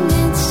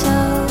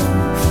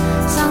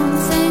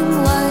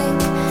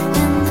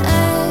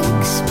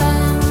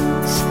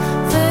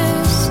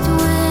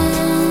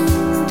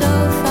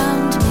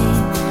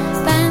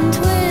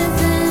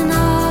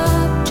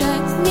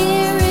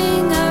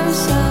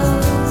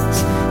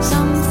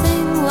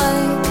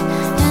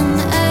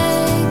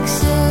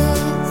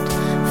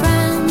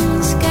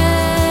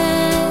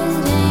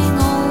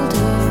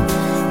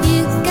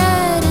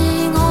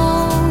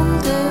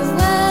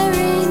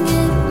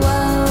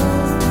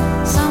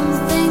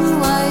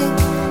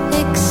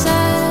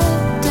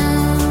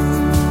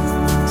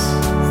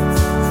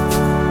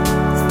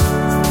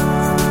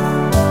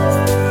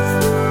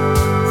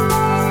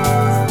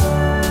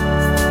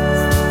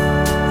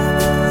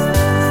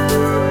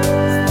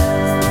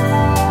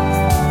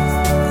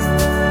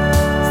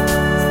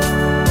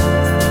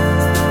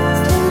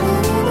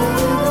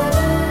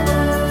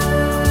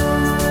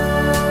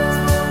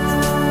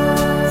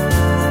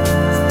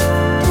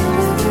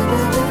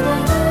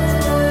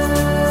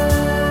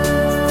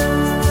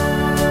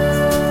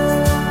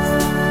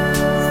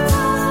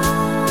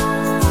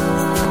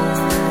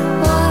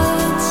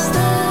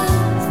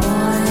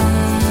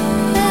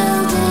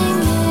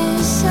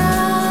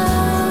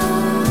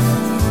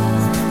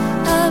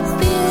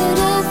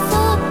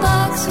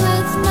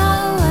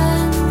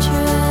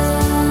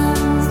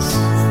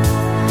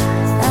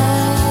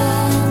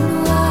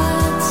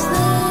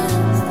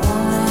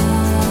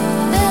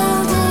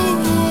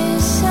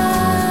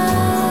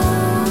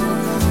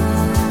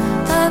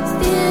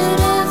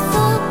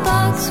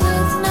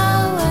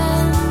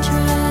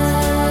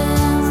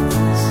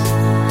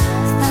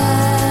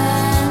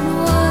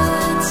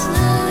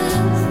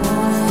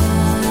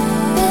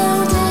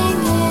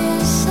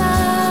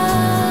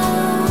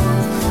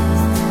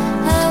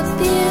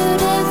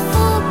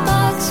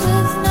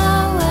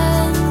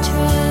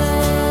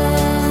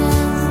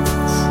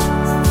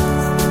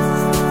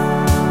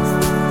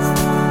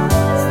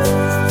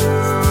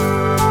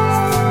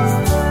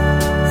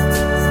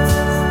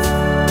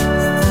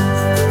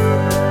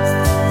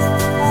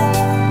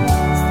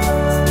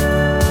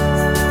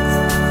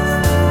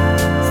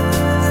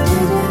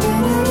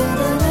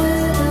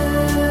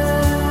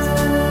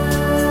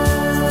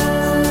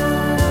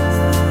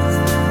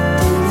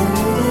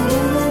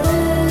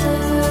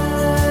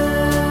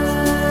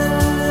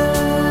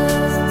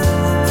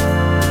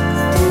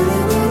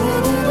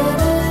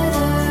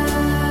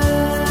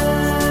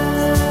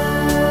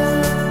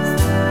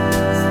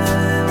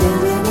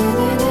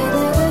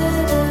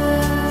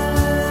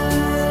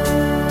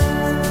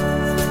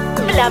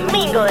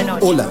 Flamingo de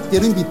Noche. Hola,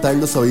 quiero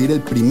invitarlos a oír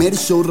el primer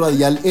show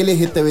radial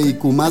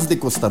LGTBIQ+ de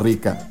Costa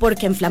Rica.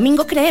 Porque en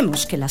Flamingo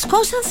creemos que las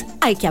cosas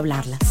hay que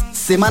hablarlas.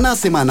 Semana a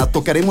semana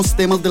tocaremos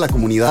temas de la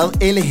comunidad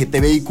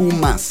LGTBIQ+.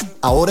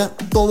 Ahora,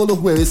 todos los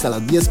jueves a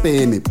las 10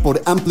 p.m.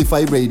 por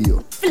Amplify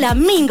Radio.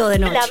 Flamingo de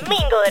Noche.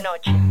 Flamingo de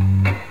Noche.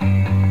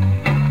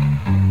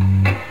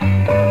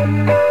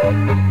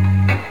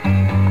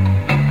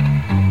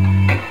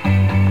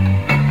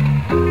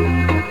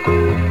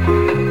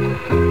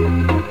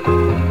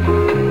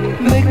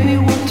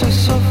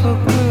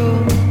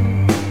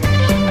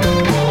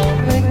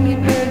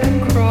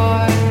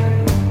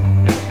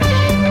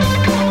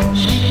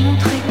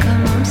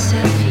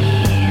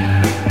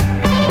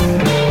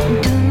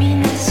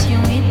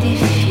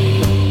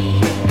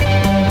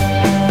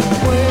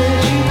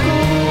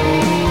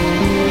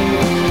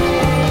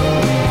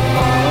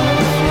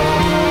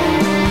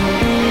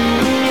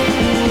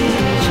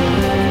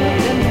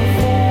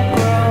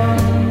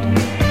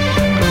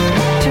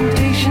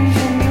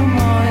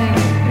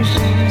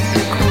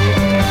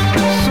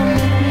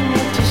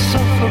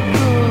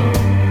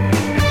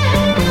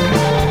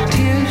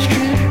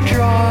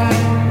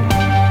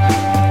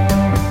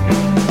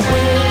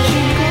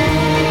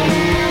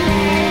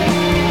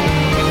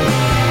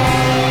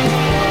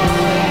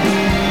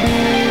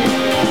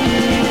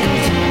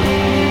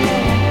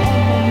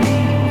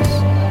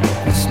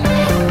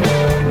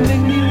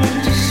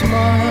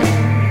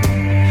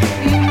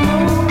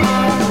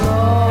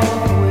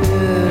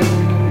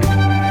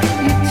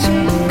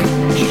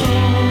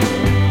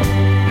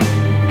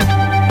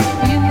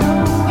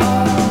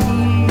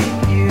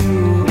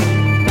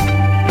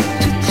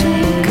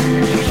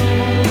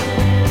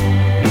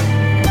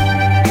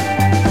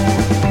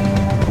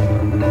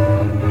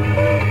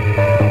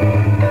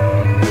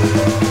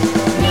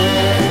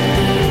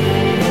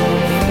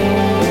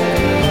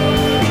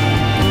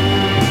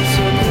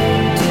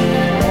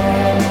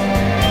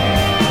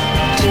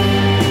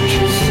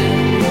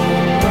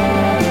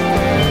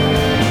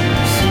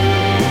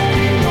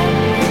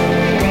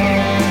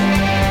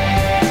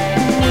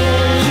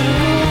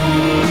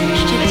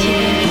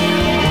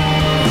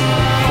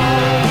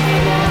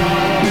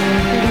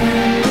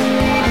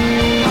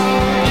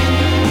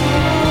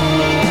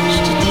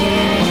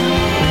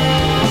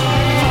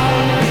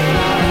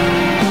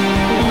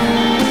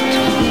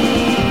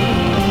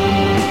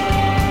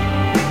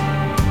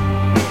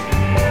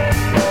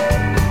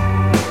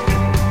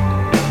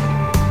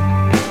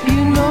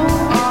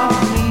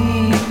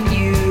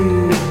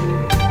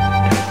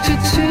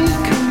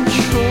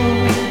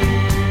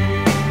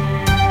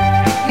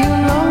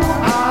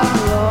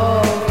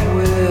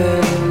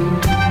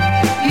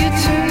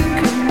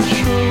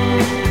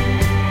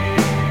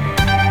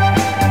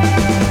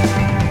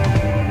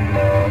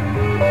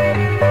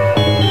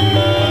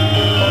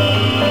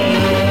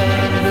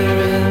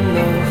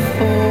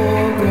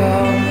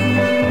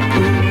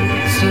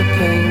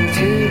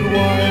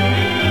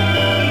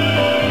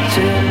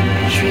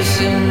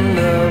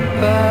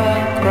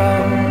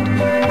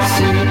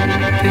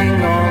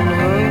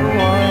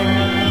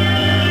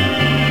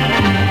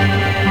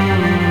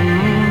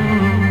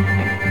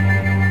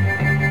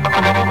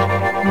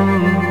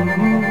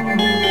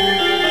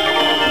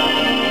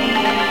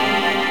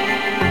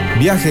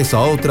 Viajes a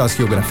otras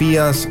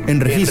geografías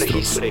en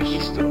registros.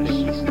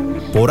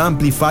 Por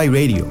Amplify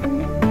Radio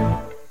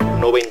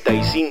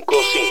 95.5.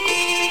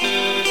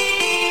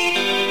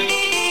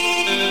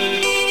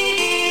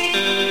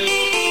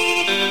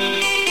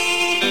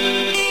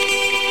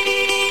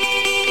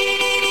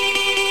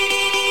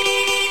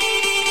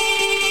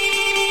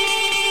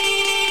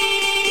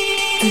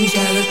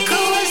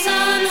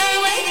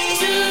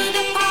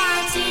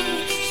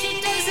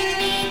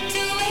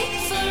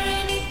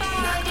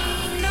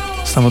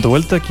 Estamos de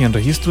vuelta aquí en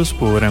Registros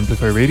por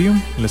Amplify Radio.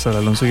 Les habla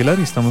Alonso Aguilar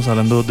y estamos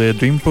hablando de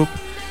Dream Pop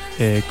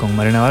con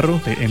María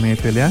Navarro de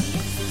MFLA.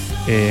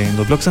 En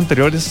los blogs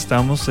anteriores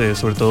estábamos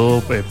sobre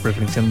todo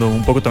referenciando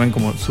un poco también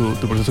como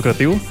tu proceso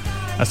creativo,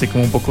 así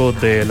como un poco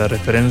de las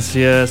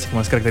referencias y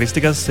más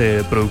características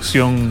de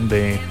producción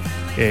de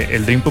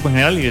el Dream Pop en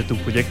general y de tu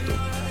proyecto.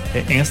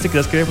 En este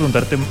quizás quería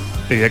preguntarte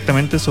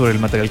directamente sobre el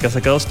material que has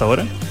sacado hasta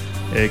ahora,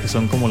 que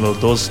son como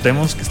los 2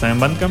 demos que están en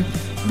Bandcamp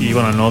y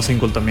bueno, el nuevo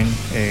single también.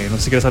 No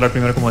sé si quieres hablar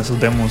primero como de esos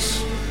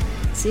demos.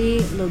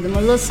 Sí, los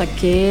demos los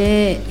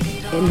saqué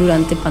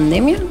durante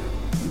pandemia.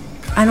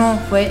 No,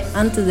 fue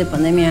antes de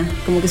pandemia.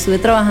 Como que estuve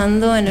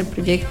trabajando en el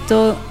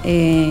proyecto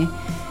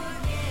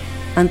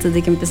antes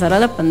de que empezara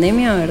la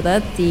pandemia,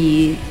 ¿verdad?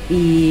 Y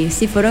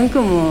sí, fueron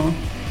como...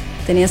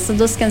 Tenía estas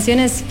 2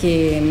 canciones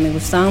que me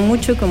gustaban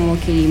mucho, como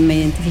que me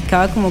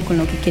identificaba como con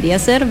lo que quería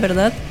hacer,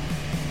 ¿verdad?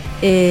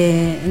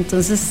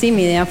 Entonces sí,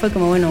 mi idea fue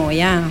como, bueno,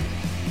 voy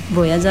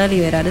a ya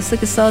liberar esto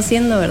que estaba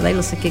haciendo, ¿verdad? Y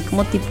lo saqué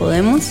como tipo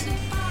demos.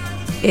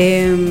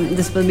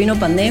 Después vino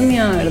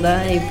pandemia,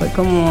 ¿verdad? Y fue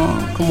como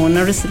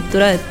una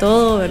reestructura de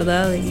todo,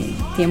 ¿verdad? Y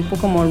tiempo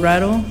como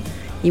raro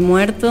y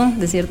muerto,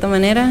 de cierta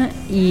manera.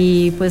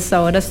 Y pues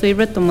ahora estoy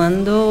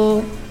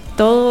retomando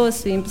todo,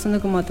 estoy empezando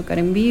como a tocar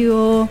en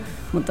vivo,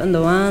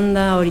 montando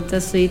banda, ahorita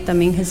estoy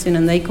también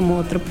gestionando ahí como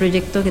otro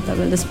proyecto que tal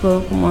vez les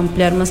puedo como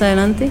ampliar más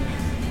adelante.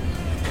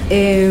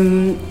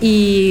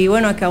 Y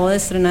bueno, acabo de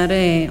estrenar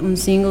un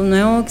single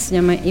nuevo que se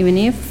llama Even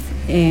If,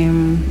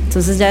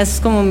 entonces ya es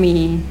como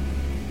mi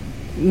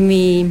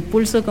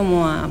impulso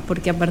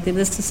porque a partir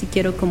de esto sí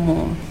quiero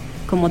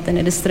como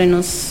tener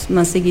estrenos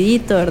más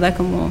seguidito, ¿verdad?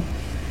 Como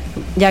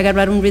ya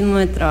agarrar un ritmo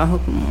de trabajo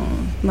como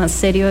más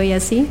serio y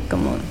así,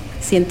 como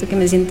siento que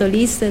me siento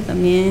lista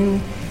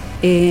también.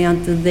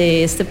 Antes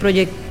de este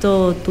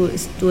proyecto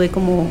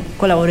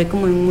colaboré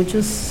como en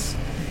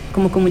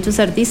con muchos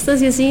artistas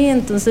y así,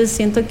 entonces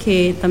siento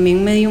que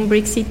también me di un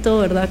breakcito,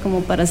 ¿verdad? Como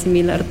para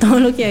asimilar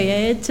todo lo que había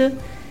hecho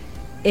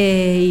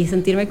y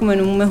sentirme como en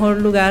un mejor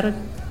lugar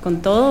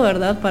con todo,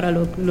 ¿verdad? Para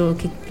lo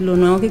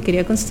nuevo que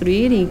quería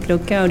construir, y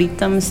creo que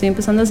ahorita me estoy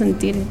empezando a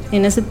sentir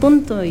en ese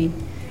punto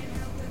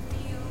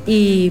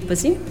y pues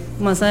sí,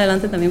 más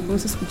adelante también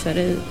podemos escuchar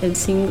el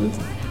single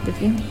de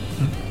fijo.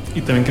 Y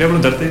también quería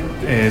preguntarte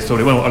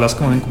sobre, bueno, hablas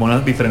como una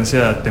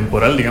diferencia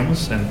temporal,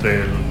 digamos,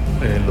 entre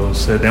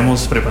los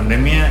demos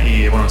pre-pandemia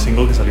y, bueno, el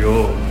single que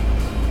salió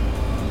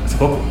hace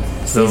poco.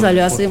 Sí,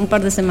 salió hace un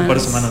par de semanas. Un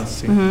par de semanas,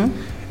 sí.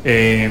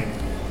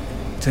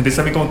 ¿Sentís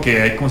también como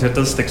que hay como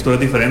ciertas texturas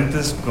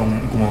diferentes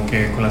como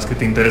que con las que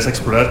te interesa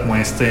explorar como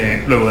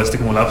luego de este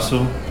como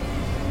lapso?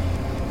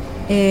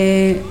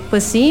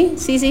 Pues sí,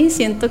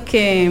 siento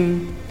que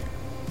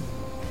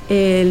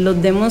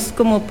los demos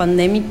como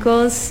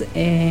pandémicos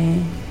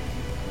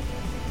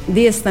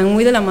están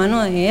muy de la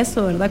mano de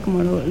eso, ¿verdad?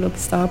 Como lo que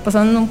estaba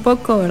pasando un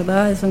poco,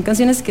 ¿verdad? Son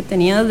canciones que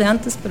tenía de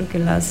antes, pero que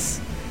las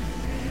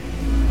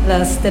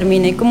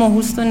terminé como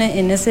justo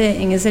en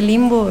ese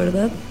limbo,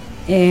 ¿verdad?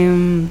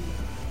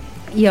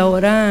 Y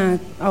ahora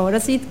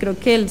sí, creo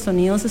que el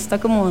sonido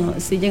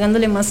estoy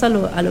llegándole más a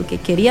lo que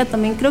quería.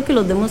 También creo que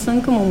los demos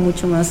son como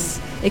mucho más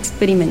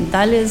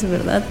experimentales,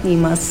 ¿verdad? Y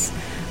más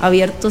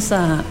abiertos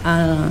a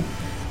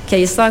que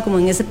ahí estaba como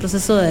en ese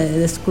proceso de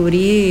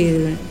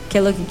descubrir qué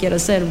es lo que quiero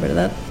hacer,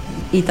 ¿verdad?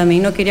 Y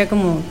también no quería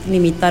como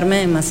limitarme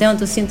demasiado,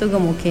 entonces siento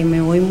como que me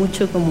voy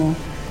mucho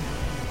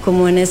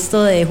como en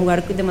esto de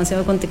jugar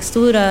demasiado con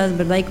texturas,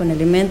 ¿verdad? Y con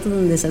elementos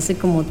donde se hace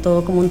como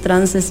todo como un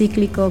trance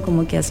cíclico,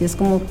 como que así es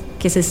como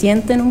que se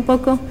sienten un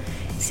poco.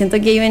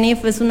 Siento que Even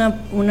If es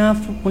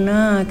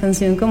una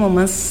canción como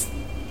más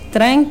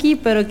tranqui,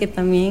 pero que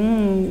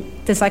también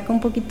te saca un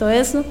poquito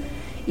eso.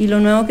 Y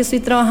lo nuevo que estoy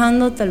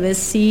trabajando tal vez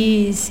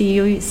sí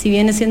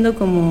viene siendo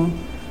como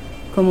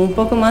un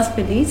poco más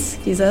feliz,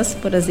 quizás,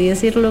 por así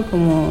decirlo,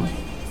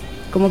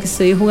 como que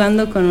estoy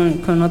jugando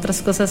con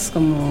otras cosas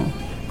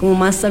como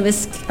más tal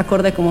vez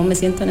acorde a cómo me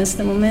siento en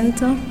este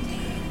momento,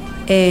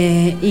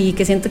 y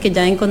que siento que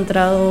ya he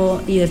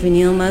encontrado y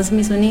definido más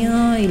mi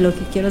sonido y lo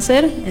que quiero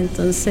hacer,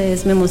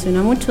 entonces me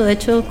emociona mucho. De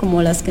hecho,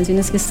 como las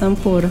canciones que están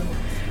por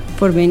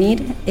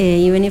venir,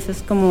 Even If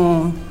es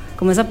como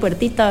esa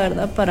puertita,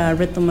 ¿verdad? Para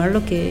retomar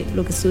lo que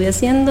estuve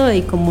haciendo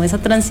y como esa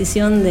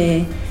transición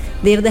de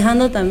ir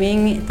dejando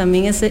también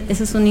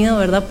ese sonido,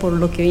 ¿verdad? Por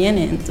lo que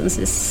viene,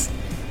 entonces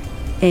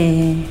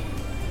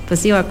pues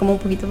sí, va como un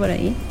poquito por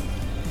ahí.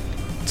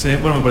 Sí,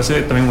 bueno, me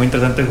parece también muy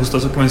interesante justo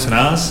eso que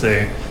mencionabas.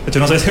 De hecho,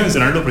 no sé si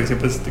mencionarlo porque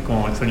siempre es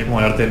como extraño como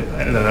el arte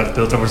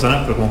de otra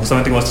persona, pero como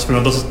justamente como estos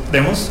primeros dos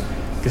demos,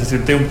 que se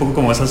siente un poco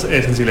como esa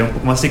sensibilidad un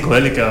poco más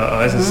psicodélica a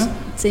veces.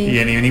 Sí. Y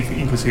en Even If,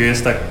 inclusive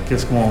esta, que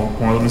es como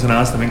lo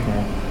mencionabas también, como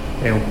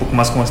un poco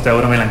más como este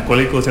aura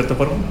melancólico de cierta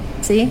forma.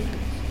 Sí.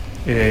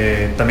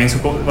 También,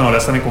 bueno,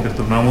 hablas también como que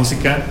tu nueva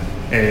música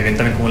viene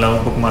también como un lado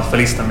un poco más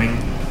feliz también.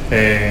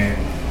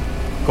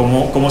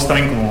 ¿Cómo está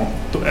bien como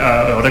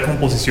a la hora de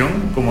composición,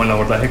 como el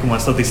abordaje como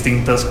estas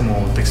distintas como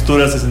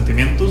texturas de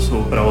sentimientos,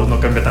 o para vos no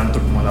cambia tanto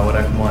como a la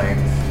hora como de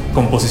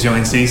composición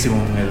en sí,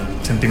 según el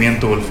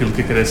sentimiento o el feel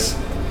que querés?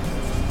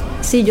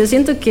 Sí, yo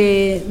siento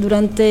que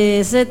durante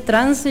ese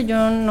trance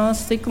yo no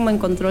estoy como en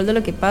control de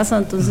lo que pasa,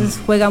 entonces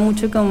juega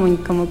mucho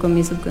como con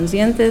mi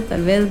subconsciente,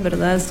 tal vez,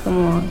 ¿verdad? Es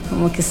como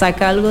que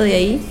saca algo de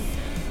ahí.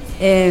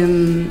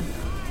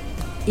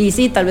 Y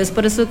sí, tal vez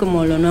por eso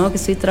como lo nuevo que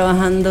estoy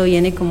trabajando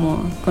viene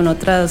como con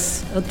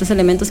otros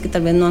elementos que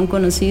tal vez no han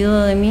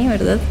conocido de mí,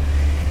 ¿verdad?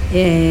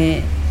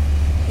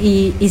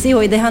 Y sí,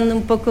 voy dejando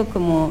un poco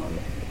como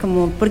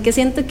porque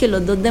siento que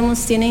los dos demos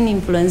tienen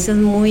influencias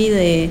muy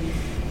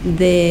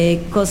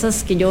de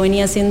cosas que yo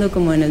venía haciendo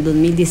como en el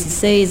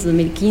 2016,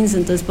 2015,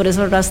 entonces por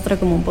eso arrastra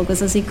como un poco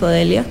esa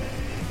psicodelia,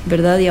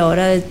 ¿verdad? Y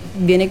ahora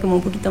viene como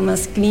un poquito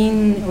más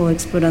clean o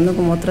explorando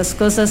como otras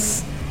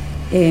cosas.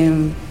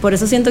 Por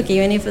eso siento que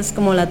Even If es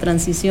como la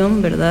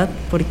transición, ¿verdad?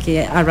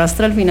 Porque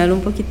arrastra al final un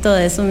poquito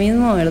de eso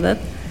mismo, ¿verdad?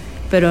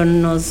 Pero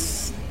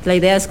la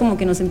idea es como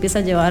que nos empieza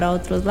a llevar a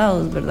otros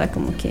lados, ¿verdad?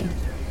 Como que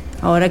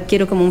ahora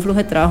quiero como un flujo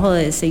de trabajo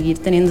de seguir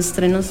teniendo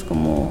estrenos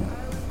como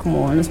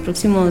en los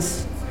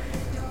próximos,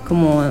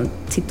 como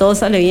si todo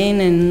sale bien,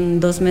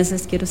 en 2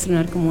 meses quiero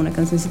estrenar como una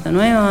cancioncita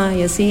nueva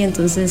y así,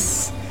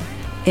 entonces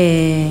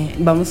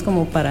vamos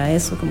como para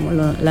eso, como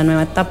la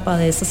nueva etapa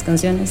de estas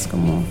canciones,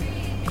 como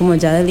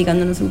ya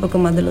desligándonos un poco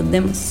más de los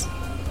demos.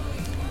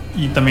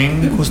 Y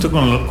también justo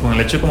con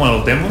el hecho como de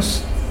los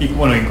demos y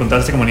bueno,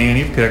 encontrarse como en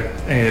Eve,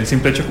 que el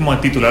simple hecho como de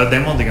titular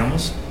demos,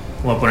 digamos,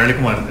 como ponerle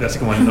como así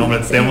como el nombre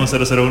sí. Demo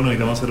 001 y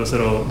Demo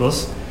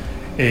 002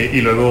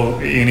 y luego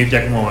Eve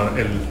ya como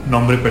el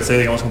nombre per se,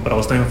 digamos, como para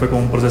vos también fue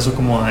como un proceso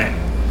como de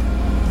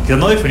quizás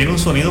no definir un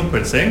sonido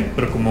per se,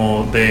 pero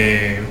como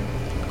de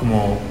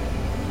como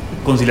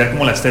conciliar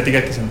como la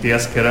estética que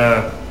sentías que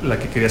era la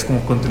que querías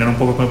como continuar un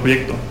poco con el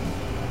proyecto.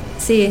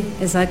 Sí,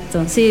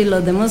 exacto. Sí,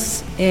 los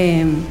demos,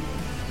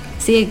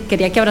 sí,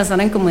 quería que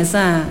abrazaran como ese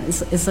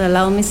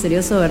lado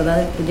misterioso, ¿verdad?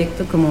 Del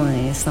proyecto, como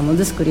de estamos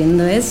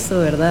descubriendo esto,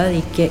 ¿verdad?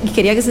 Y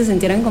quería que se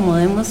sintieran como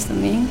demos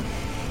también.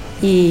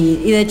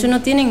 Y de hecho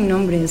no tienen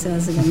nombre, o sea,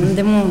 se llaman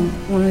Demo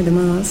 1 y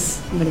Demo 2,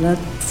 ¿verdad?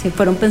 Sí,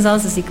 fueron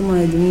pensados así como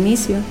desde un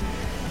inicio.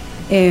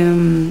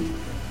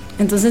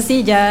 Entonces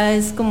sí, ya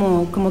es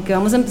como que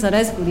vamos a empezar a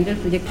descubrir el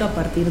proyecto a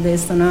partir de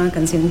esta nueva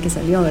canción que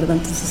salió, ¿verdad?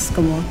 Entonces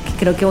como que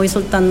creo que voy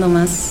soltando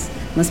más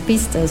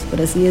pistas,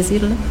 por así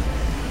decirlo.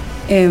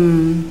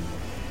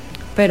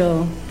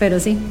 Pero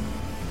sí.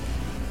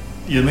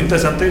 Y es muy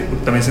interesante,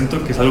 porque también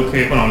siento que es algo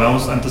que, bueno,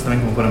 hablábamos antes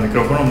también como fuera de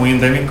micrófono, muy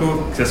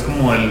endémico, que es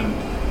como el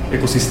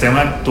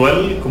ecosistema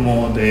actual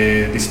como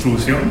de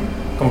distribución,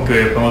 como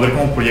que podemos ver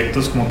como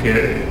proyectos como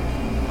que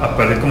a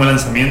partir como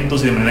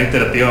lanzamientos y de manera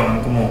iterativa van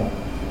como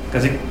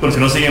casi, bueno,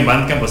 si no siguen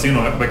Bandcamp así,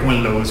 uno ve como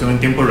la evolución en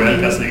tiempo real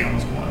casi,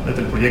 digamos, como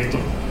desde el proyecto.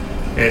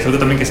 Es algo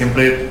también que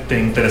siempre te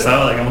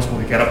interesaba, digamos, como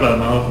que quedara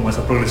plasmado como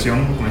esa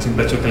progresión, como el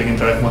simple hecho de que alguien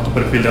entrara como a tu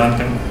perfil de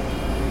Bandcamp.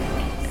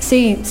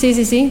 Sí.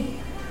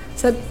 O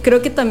sea,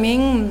 creo que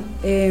también,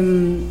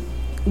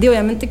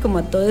 obviamente como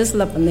a todos,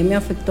 la pandemia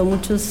afectó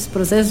muchos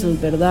procesos,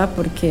 ¿verdad?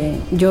 Porque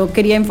yo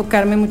quería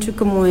enfocarme mucho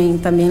como en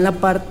también la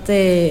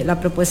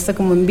propuesta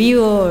como en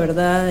vivo,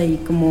 ¿verdad? Y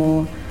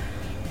como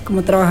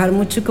trabajar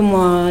mucho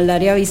como el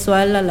área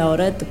visual a la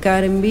hora de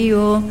tocar en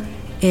vivo,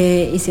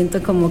 y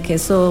siento como que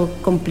eso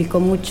complicó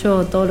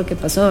mucho todo lo que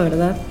pasó,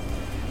 ¿verdad?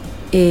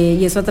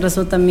 Y eso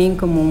atrasó también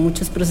como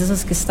muchos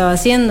procesos que estaba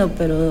haciendo,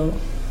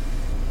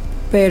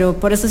 pero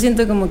por eso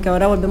siento como que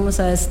ahora volvemos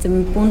a este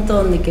punto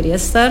donde quería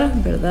estar,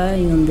 ¿verdad?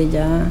 Y donde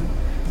ya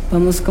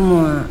vamos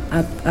como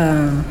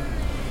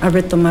a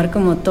retomar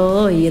como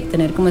todo y a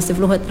tener como este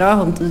flujo de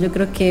trabajo. Entonces yo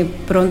creo que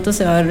pronto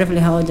se va a ver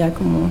reflejado ya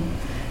como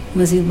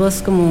decís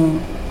vos, como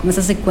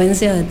esa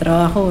secuencia de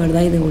trabajo,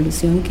 ¿verdad? Y de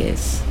evolución que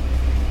es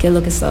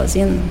lo que estaba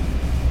haciendo.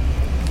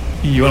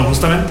 Y bueno,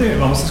 justamente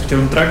vamos a escuchar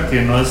un track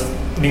que no es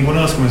ninguno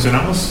de los que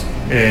mencionamos,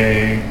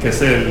 que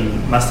es el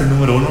Master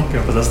número 1 que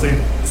me pasaste.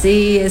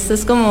 Sí,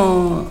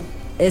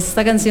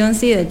 esta canción,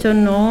 sí, de hecho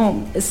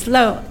no, es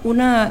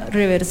una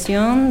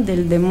reversión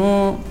del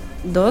Demo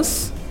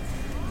 2.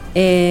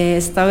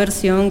 Esta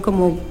versión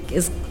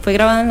fue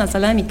grabada en la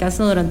sala de mi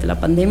casa durante la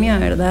pandemia,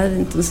 ¿verdad?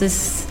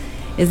 Entonces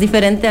es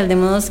diferente al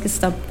Demo 2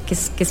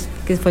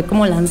 que fue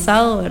como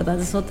lanzado, ¿verdad?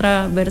 Es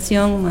otra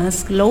versión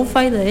más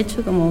lo-fi, de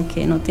hecho, como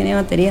que no tiene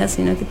batería,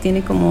 sino que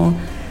tiene como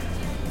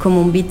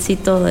un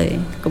beatcito de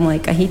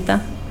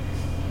cajita.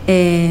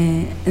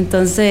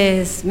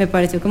 Entonces me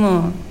pareció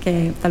como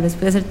que tal vez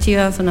puede ser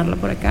chiva sonarla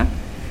por acá.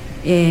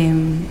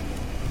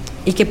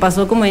 Y que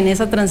pasó como en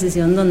esa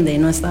transición donde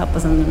no estaba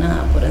pasando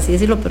nada, por así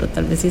decirlo, pero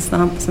tal vez sí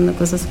estaban pasando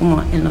cosas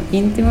como en lo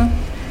íntimo.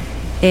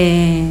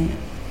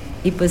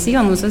 Y pues sí,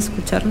 vamos a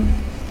escucharlo.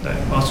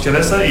 Vamos a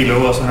escuchar esa y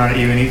luego va a sonar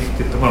Even If,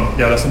 que bueno,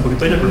 ya hablaste un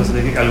poquito de ella, pero no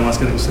sé, algo más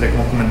que te gustaría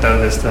como comentar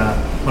de este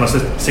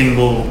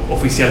single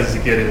oficial, si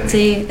quieres.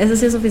 Sí, eso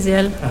sí es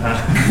oficial. Ajá.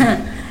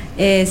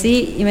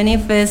 Sí, Even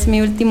If es mi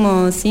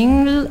último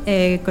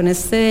single. Con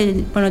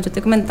yo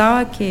te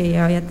comentaba que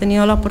había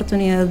tenido la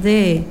oportunidad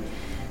de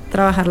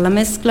trabajar la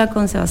mezcla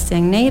con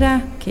Sebastián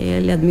Neira,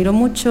 que le admiro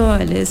mucho.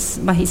 Él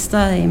es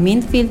bajista de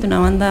Mintfield, una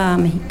banda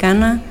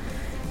mexicana.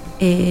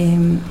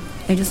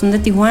 Ellos son de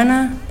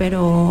Tijuana,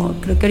 pero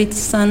creo que ahorita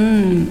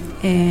están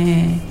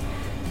en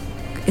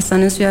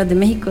Ciudad de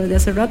México desde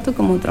hace rato,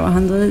 como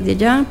trabajando desde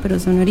allá, pero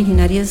son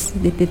originarios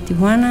de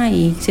Tijuana,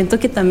 y siento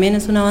que también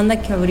es una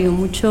banda que abrió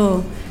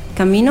mucho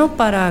camino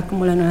para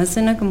como la nueva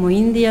escena como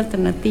indie,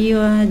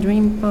 alternativa,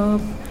 dream pop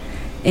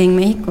en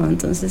México.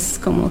 Entonces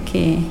como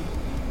que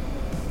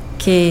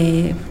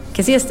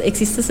sí,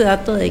 existe ese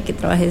dato de que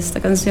trabajé esta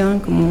canción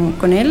como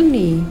con él,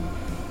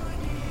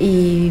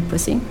 y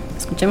pues sí,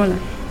 escuchémosla.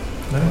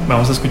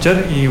 Vamos a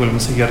escuchar y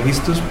volvemos a seguir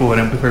vistos por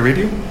Amplify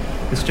Radio,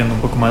 escuchando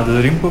un poco más de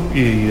Dream Pop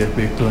y del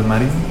proyecto de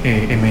Mari,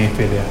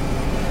 MFLA.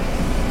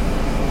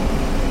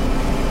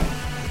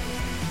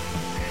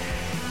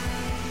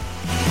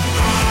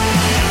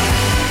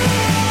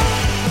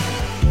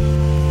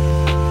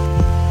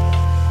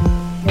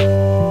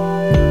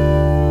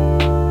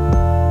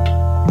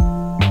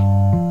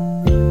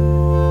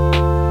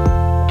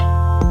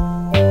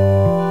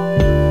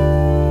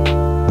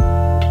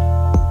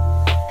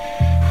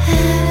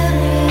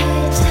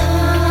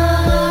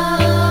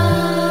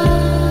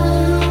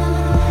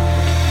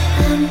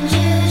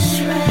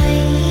 Just right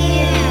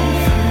here.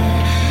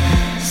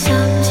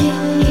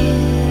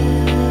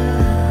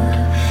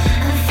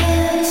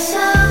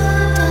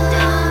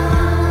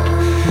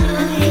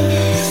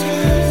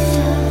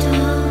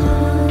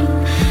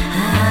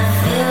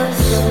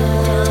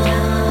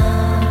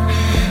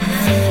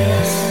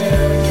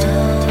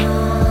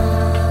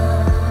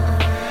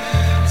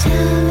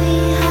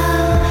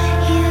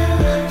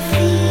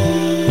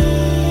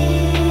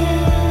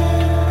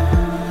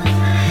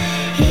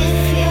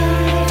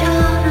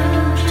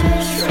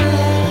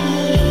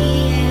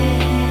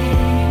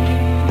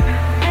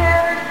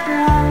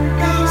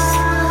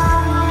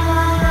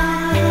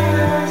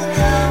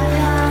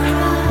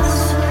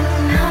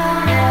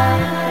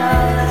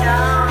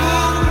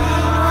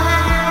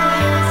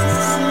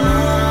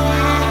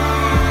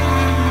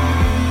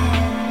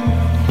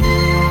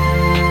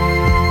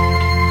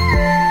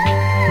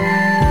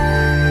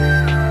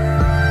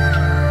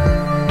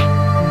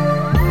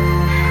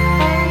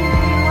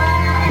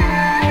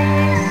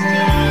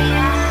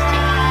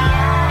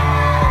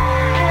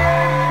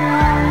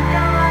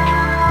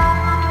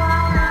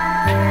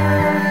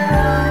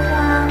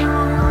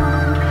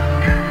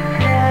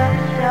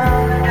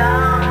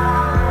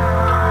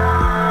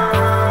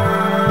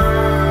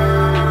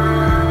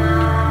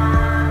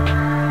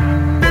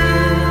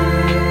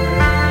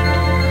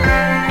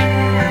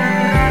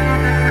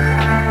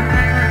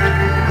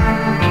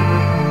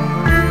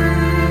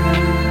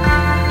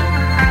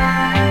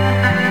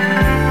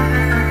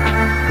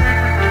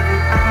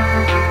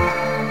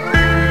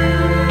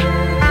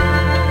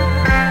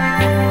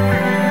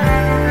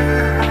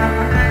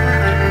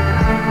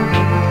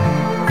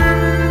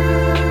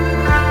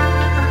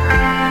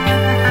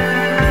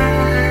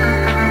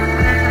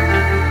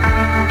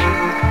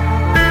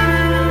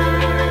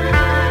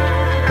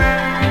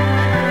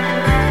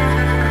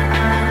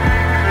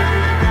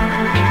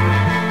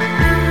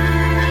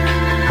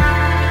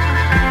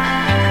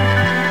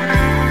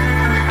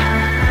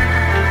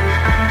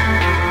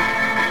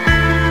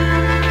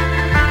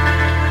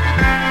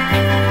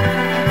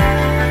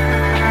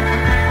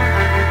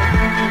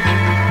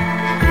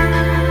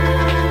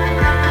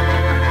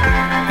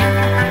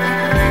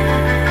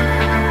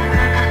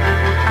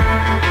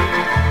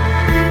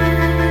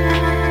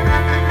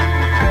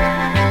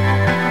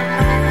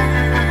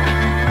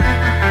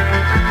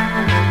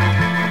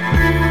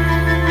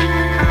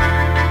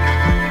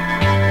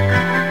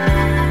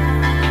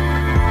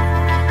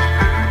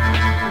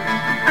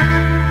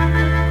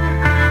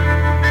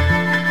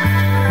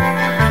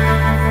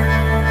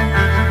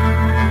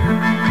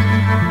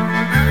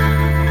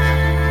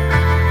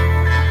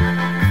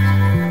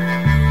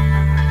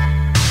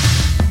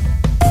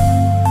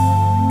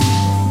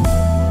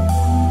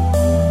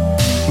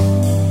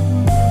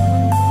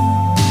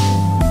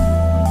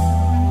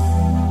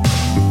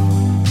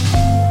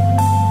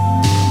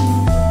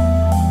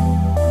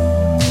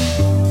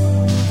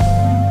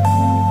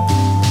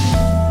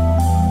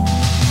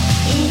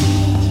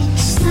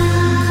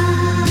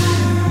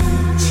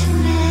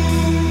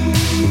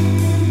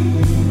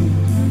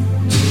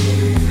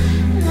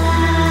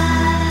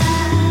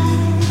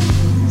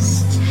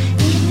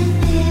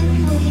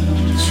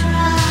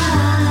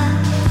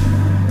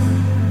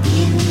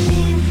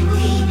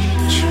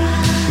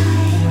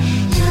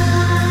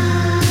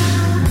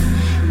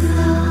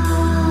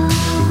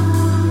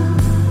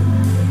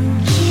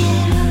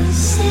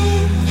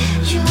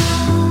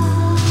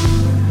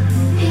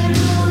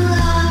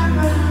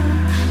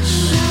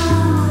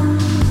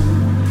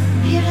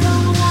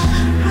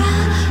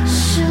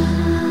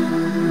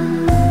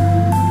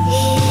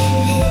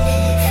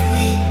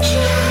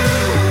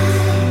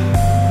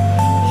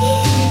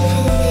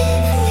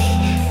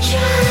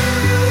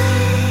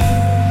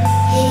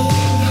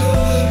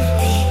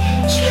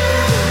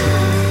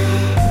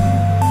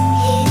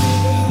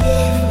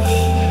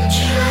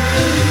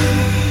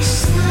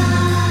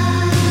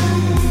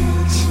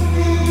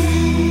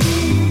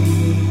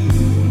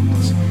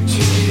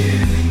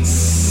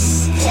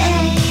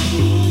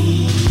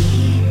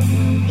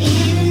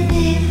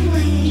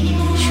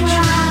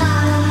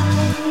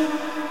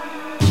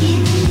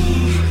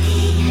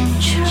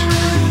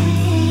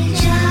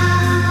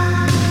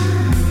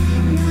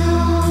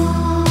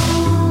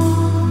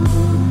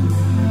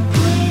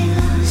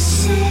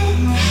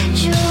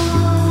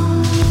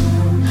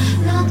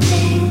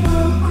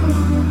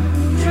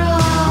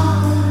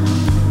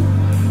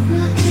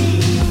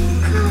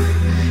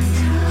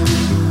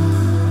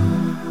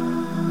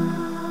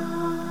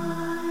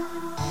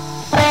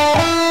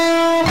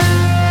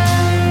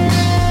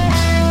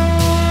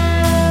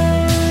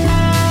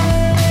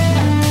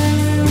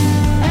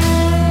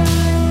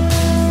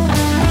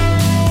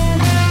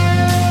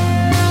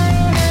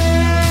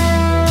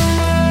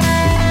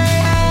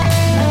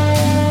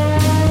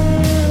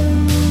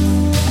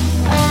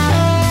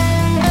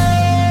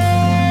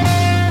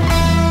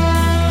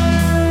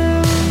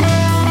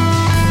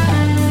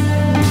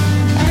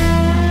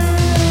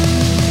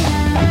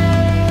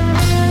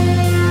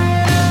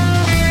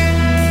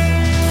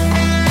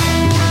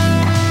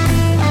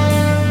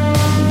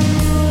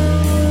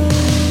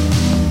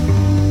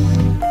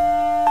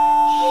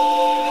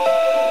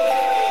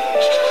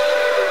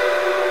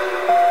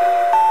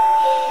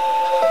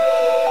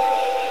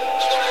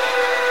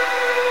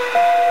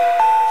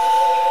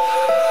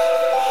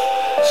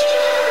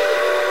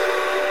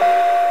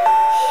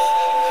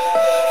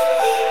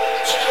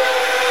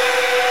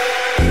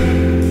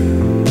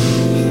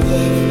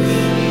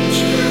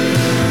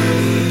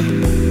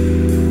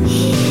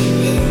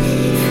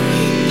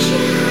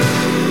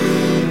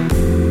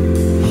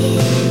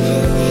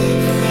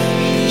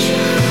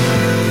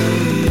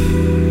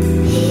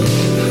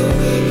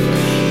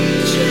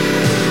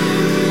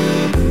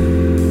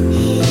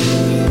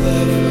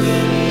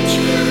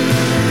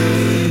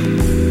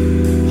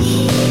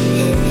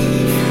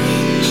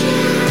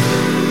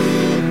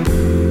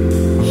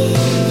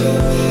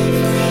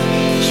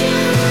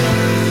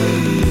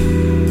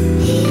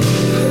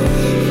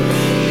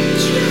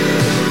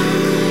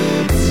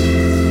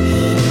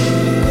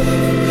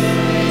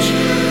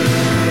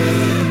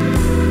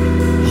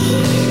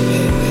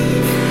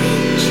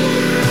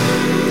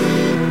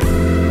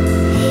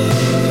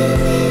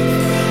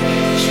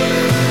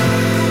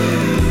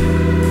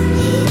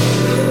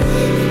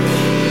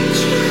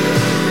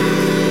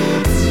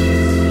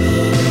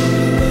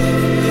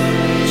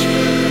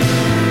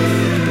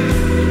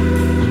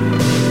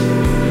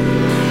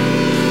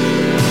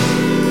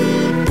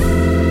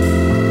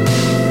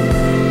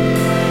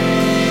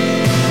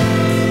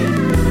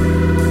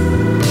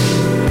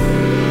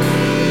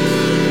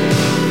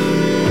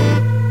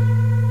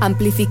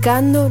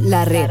 Amplificando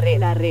la red.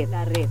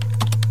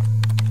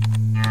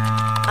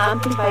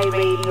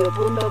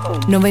 Amplifyradio.com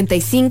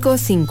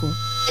 95.5.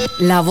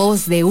 La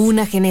voz de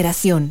una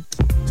generación.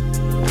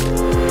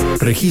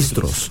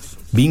 Registros,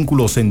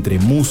 vínculos entre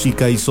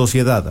música y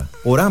sociedad,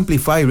 por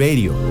Amplify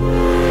Radio.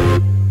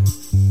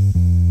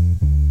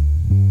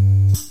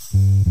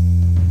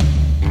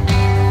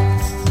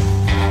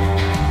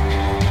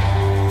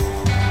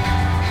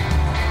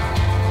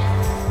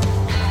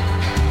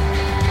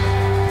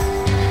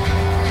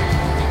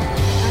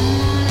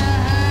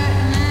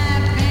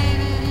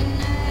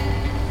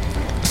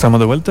 Estamos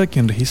de vuelta aquí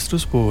en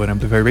Registros por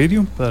Amplify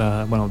Radio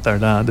para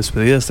dar la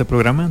despedida de este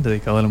programa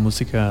dedicado a la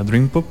música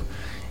Dream Pop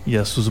y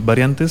a sus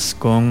variantes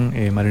con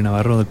Mario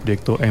Navarro del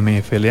proyecto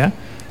MFLA.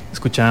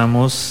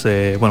 Escuchamos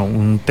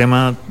un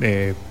tema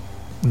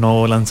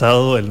no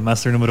lanzado, el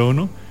Master número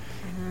 1,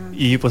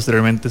 y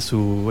posteriormente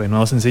su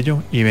nuevo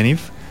sencillo, Even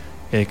If,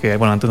 que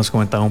antes nos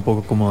comentaba un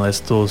poco como de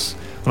este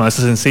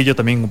sencillo,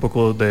 también un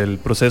poco del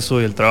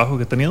proceso y el trabajo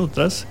que ha tenido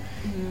detrás.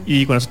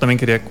 Y con eso también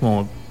quería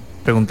como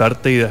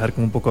preguntarte y dejar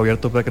como un poco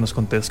abierto para que nos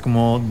contes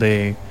como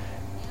de...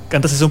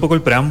 Antes hice un poco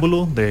el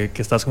preámbulo de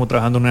que estás como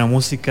trabajando en una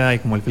música y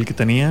como el feel que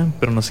tenía,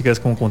 pero no sé si quieres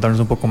como contarnos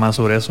un poco más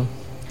sobre eso.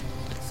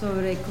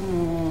 Sobre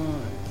como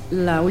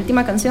la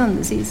última canción,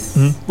 decís.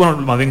 Bueno,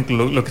 más bien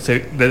lo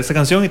que de esta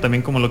canción y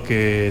también como lo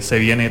que se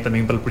viene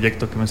también para el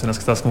proyecto que mencionas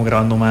que estás como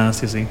grabando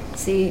más y así.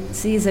 Sí,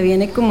 se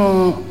viene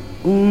como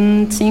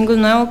un single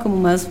nuevo, como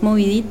más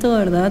movidito,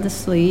 ¿verdad?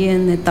 Estoy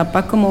en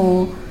etapa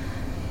como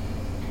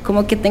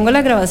que tengo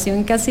la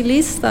grabación casi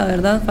lista,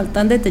 ¿verdad?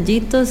 Faltan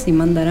detallitos y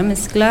mandar a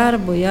mezclar.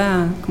 Voy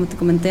a, como te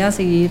comenté, a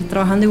seguir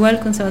trabajando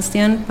igual con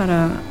Sebastián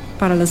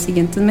para las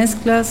siguientes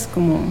mezclas,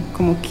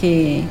 como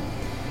que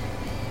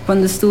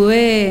cuando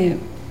estuve,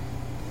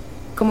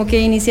 como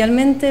que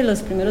inicialmente los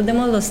primeros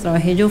demos los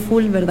trabajé yo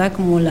full, ¿verdad?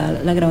 Como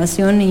la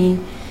grabación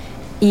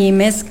y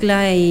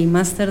mezcla y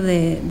máster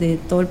de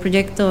todo el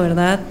proyecto,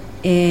 ¿verdad?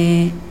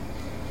 Y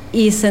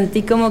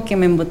sentí como que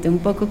me emboté un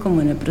poco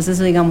como en el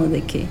proceso, digamos,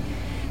 de que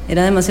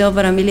era demasiado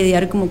para mí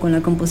lidiar como con la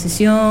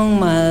composición,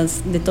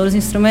 más de todos los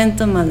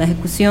instrumentos, más la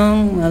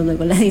ejecución, más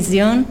luego la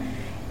edición.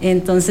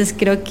 Entonces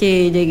creo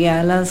que llegué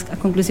a las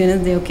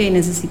conclusiones de,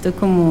 necesito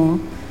como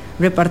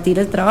repartir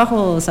el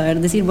trabajo,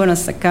 saber decir, bueno,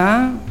 hasta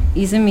acá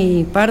hice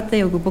mi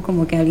parte, ocupo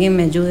como que alguien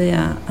me ayude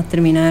a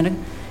terminar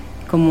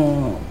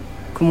como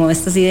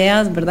estas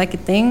ideas, ¿verdad?, que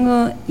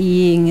tengo.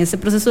 Y en ese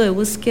proceso de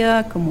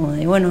búsqueda, como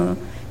de,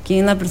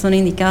 quién es la persona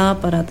indicada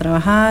para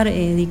trabajar,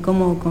 di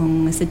como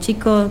con este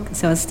chico,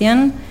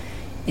 Sebastián.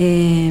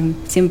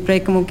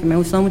 Siempre como que me ha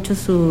gustado mucho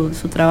su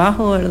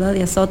trabajo, ¿verdad? Y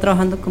ha estado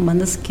trabajando con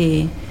bandas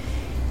que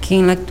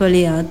en la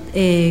actualidad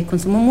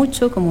consumo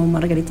mucho, como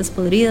Margaritas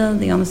Podridas,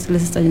 digamos, que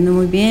les está yendo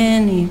muy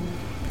bien. Y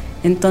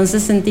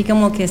entonces sentí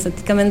como que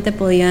estéticamente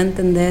podía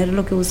entender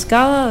lo que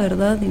buscaba,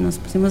 ¿verdad? Y nos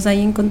pusimos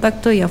ahí en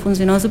contacto y ha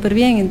funcionado súper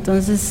bien.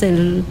 Entonces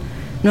el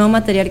nuevo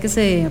material que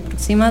se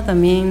aproxima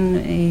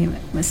también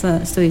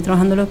estoy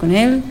trabajándolo con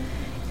él,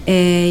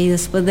 y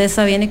después de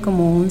esa viene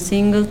como un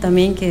single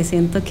también que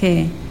siento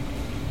que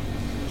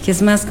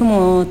es más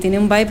como, tiene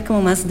un vibe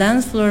como más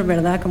dance floor,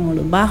 ¿verdad? Como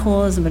los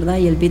bajos, ¿verdad?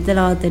 Y el beat de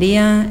la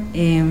batería,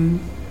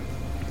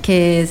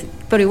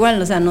 pero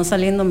igual, no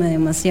saliéndome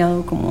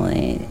demasiado como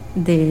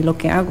de lo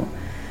que hago,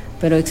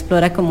 pero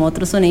explora como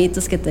otros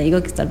soniditos que te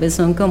digo que tal vez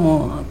son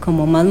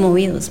como más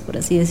movidos, por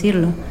así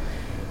decirlo.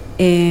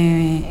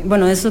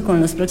 Eso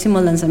con los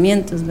próximos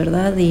lanzamientos,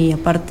 ¿verdad? Y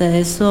aparte de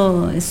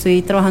eso,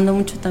 estoy trabajando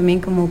mucho también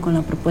como con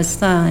la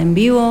propuesta en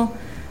vivo,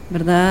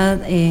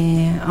 ¿verdad?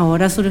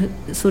 Ahora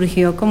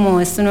surgió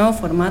como este nuevo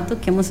formato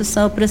que hemos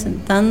estado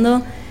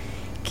presentando,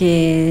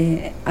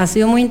 que ha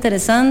sido muy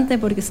interesante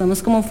porque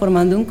estamos como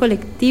formando un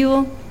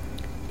colectivo,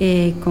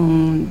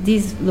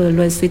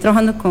 lo estoy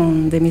trabajando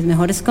con de mis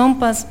mejores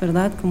compas,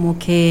 ¿verdad? Como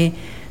que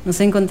nos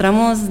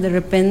encontramos de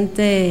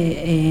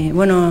repente,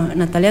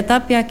 Natalia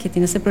Tapia, que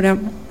tiene este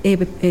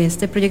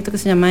proyecto que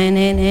se llama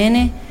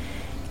NNN,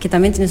 que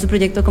también tiene su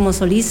proyecto como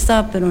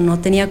solista, pero no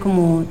tenía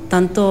como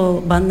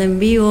tanto banda en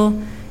vivo.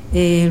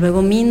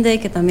 Luego Minde,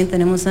 que también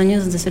tenemos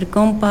años de ser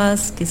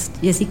compas, que es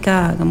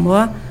Jessica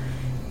Gamboa,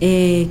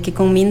 que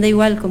con Minde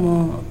igual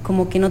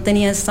como que no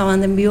tenía esta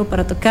banda en vivo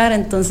para tocar.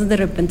 Entonces de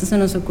repente se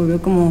nos ocurrió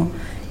como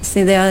esta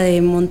idea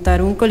de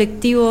montar un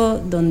colectivo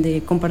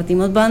donde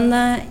compartimos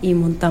banda y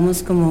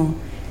montamos como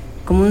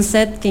un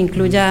set que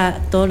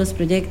incluya todos los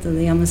proyectos,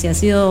 digamos, y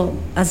así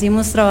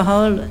hemos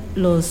trabajado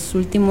los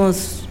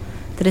últimos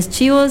 3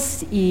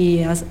 chivos,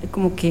 y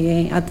como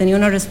que ha tenido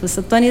una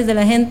respuesta tuanis de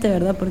la gente,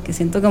 ¿verdad? Porque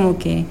siento como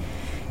que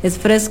es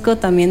fresco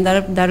también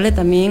darle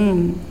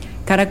también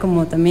cara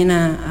como también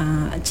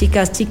a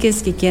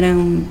chiques que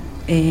quieran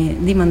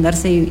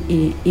demandarse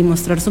y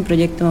mostrar su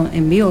proyecto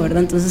en vivo,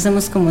 ¿verdad? Entonces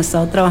hemos como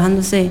estado trabajando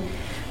ese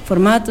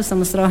formato.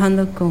 Estamos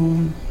trabajando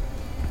con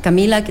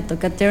Camila, que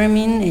toca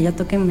theremin, ella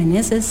toca en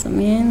Meneses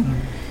también,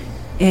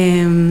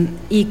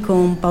 y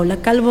con Paula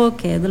Calvo,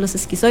 que es de los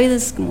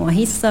Esquizoides, como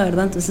bajista,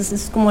 ¿verdad? Entonces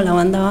es como la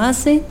banda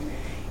base,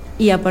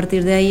 y a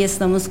partir de ahí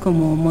estamos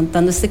como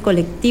montando este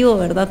colectivo,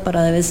 ¿verdad?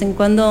 Para de vez en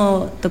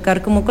cuando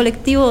tocar como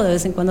colectivo, de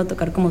vez en cuando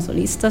tocar como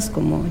solistas,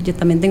 como yo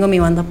también tengo mi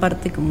banda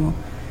aparte, como...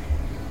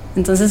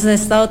 Entonces he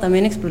estado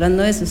también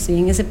explorando eso, estoy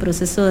en ese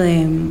proceso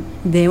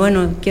de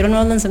bueno, quiero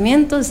nuevos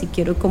lanzamientos y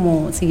quiero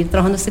como seguir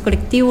trabajando este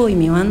colectivo y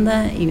mi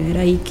banda y ver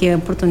ahí qué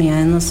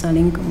oportunidades nos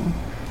salen como...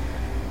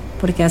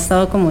 Porque ha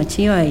estado como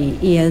chiva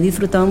y he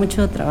disfrutado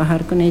mucho de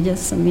trabajar con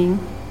ellas también.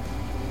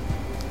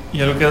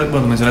 Y algo que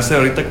mencionaste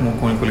ahorita como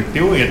con el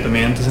colectivo y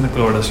también antes en la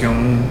colaboración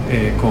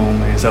con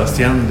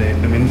Sebastián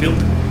de Minfield,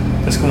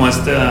 es como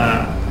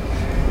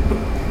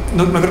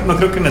no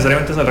creo que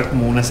necesariamente es hablar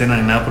como una escena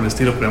ni nada por el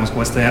estilo, pero vemos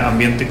como este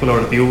ambiente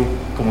colaborativo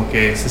como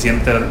que se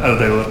siente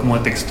alrededor como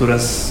de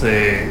texturas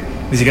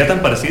ni siquiera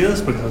tan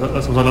parecidas, porque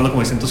estamos hablando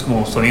como distintos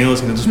como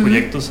sonidos, distintos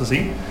proyectos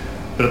así,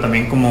 pero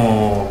también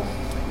como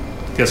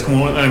que es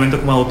como un elemento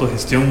como de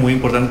autogestión muy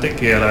importante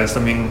que a la vez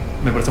también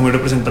me parece muy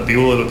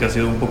representativo de lo que ha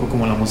sido un poco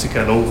como la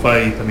música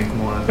lo-fi y también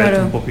como el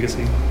retro pop y así.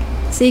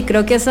 Sí,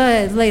 creo que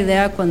esa es la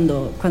idea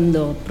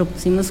cuando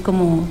propusimos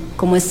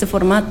como este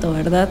formato,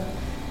 ¿verdad?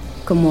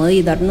 Como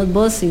de darnos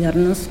voz y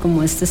darnos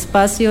como este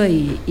espacio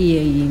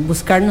y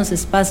buscarnos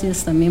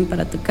espacios también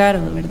para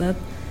tocar, ¿verdad?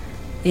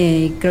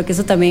 Creo que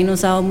eso también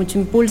nos ha dado mucho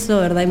impulso,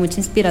 ¿verdad? Y mucha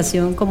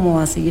inspiración como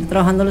a seguir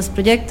trabajando los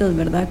proyectos,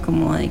 ¿verdad?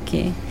 Como de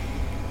que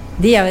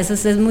a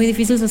veces es muy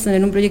difícil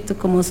sostener un proyecto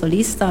como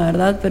solista,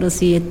 ¿verdad? Pero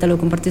si te lo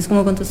compartís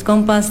como con tus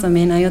compas,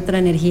 también hay otra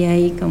energía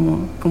ahí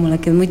como la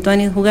que es muy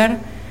tuanis jugar.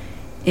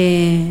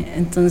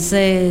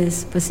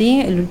 Entonces, pues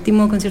sí, el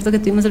último concierto que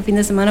tuvimos el fin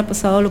de semana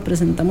pasado lo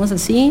presentamos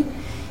así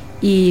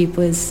y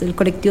pues el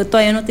colectivo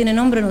todavía no tiene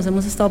nombre, nos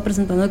hemos estado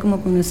presentando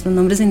como con nuestros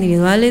nombres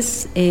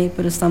individuales,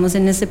 pero estamos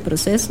en ese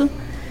proceso.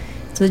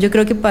 Entonces yo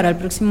creo que para el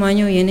próximo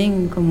año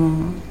vienen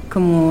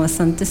como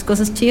bastantes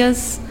cosas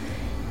chivas.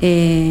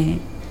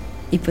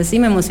 Y pues sí,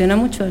 me emociona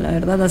mucho, la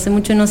verdad. Hace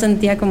mucho no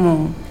sentía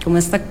como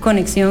esta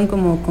conexión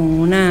como con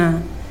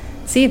una,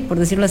 sí, por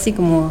decirlo así,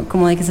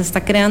 como de que se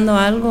está creando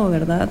algo,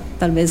 ¿verdad?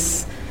 Tal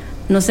vez,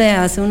 no sé,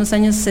 hace unos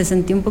años se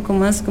sentía un poco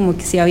más como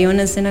que si había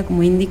una escena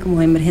como indie,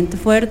 como emergente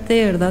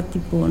fuerte, ¿verdad?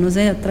 Tipo, no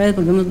sé, atrás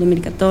volvemos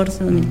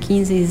 2014,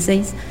 2015,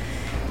 16.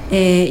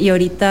 Y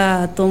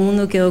ahorita todo el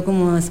mundo quedó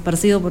como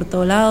esparcido por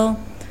todo lado.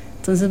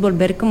 Entonces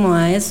volver como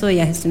a eso y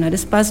a gestionar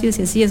espacios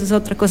y así, eso es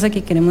otra cosa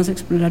que queremos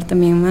explorar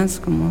también más,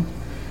 como...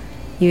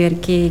 y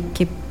ver qué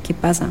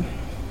pasa.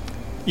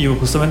 Y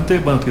justamente,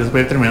 quizás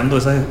para ir terminando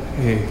esa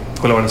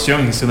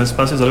colaboración y gestión de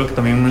espacios, algo que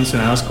también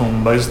mencionabas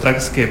con varios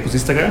tracks que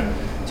pusiste acá,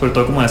 sobre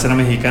todo como de la escena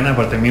mexicana,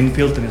 aparte de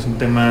Minfield, tenías un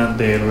tema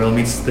de Real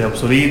Meets de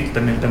Obsolete,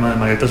 también el tema de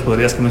Margaritas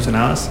Podridas que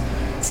mencionabas.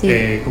 Sí.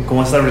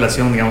 ¿Cómo es esta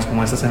relación, digamos,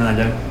 como esta escena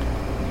allá?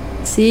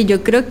 Sí,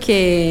 yo creo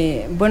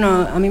que,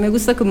 bueno, a mí me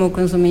gusta como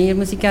consumir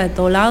música de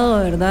todo lado,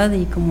 ¿verdad?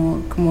 Y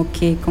como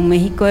que con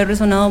México he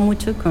resonado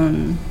mucho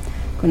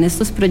con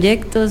estos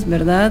proyectos,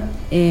 ¿verdad?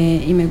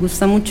 Y me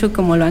gusta mucho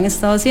cómo lo han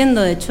estado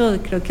haciendo. De hecho,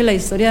 creo que la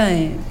historia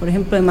por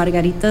ejemplo, de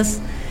Margaritas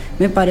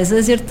me parece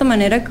de cierta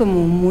manera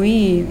como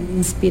muy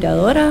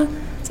inspiradora,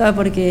 ¿sabes?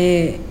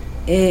 Porque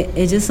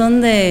ellos son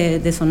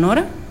de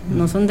Sonora,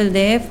 no son del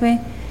DF,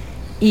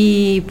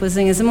 y pues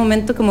en ese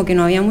momento como que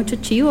no había mucho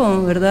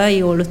chivo, ¿verdad?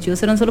 O los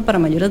chivos eran solo para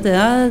mayores de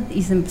edad,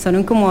 y se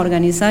empezaron como a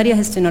organizar y a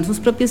gestionar sus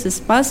propios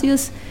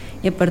espacios,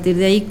 y a partir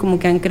de ahí como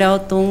que han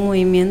creado todo un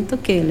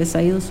movimiento que les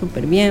ha ido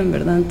súper bien,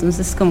 ¿verdad?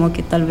 Entonces como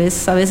que tal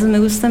vez a veces me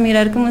gusta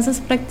mirar como esas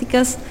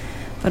prácticas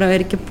para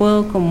ver qué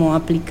puedo como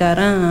aplicar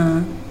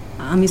a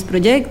mis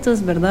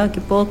proyectos, ¿verdad? Que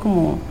puedo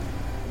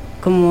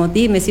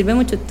me sirve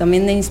mucho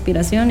también de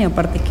inspiración, y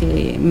aparte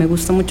que me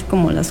gusta mucho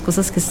como las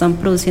cosas que están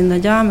produciendo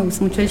allá, me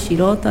gusta mucho el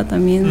shirota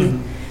también,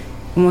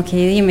 como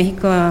que en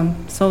México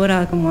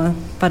sobra como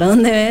para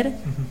dónde ver,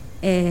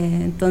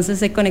 entonces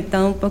he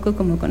conectado un poco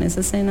como con esa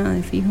escena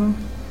de fijo.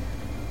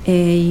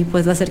 Y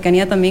pues la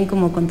cercanía también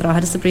como con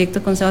trabajar este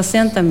proyecto con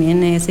Sebastián,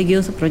 también he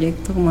seguido su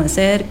proyecto como de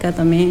cerca,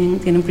 también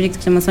tiene un proyecto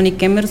que se llama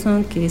Sonic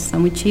Emerson, que está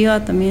muy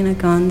chiva, también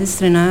acaban de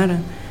estrenar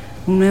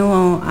un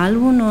nuevo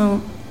álbum,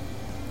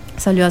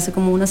 salió hace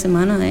como una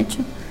semana de hecho,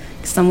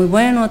 que está muy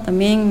bueno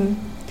también,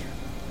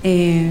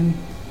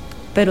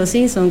 pero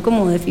sí, son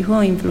como de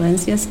fijo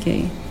influencias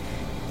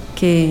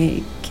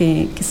que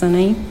están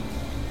ahí.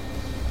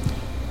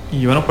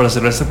 Y bueno, para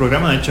cerrar este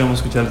programa, de hecho vamos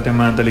a escuchar el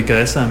tema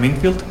Delicadeza de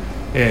Minfield.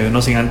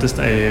 No sin antes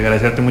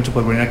agradecerte mucho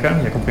por venir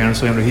acá y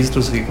acompañarnos hoy en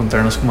Registros y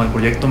contarnos como el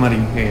proyecto, Mari,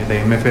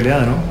 de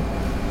MFLA, ¿no?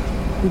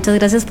 Muchas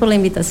gracias por la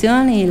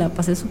invitación y la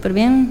pasé súper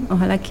bien,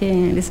 ojalá que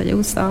les haya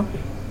gustado.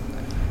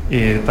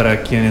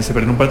 Para quienes se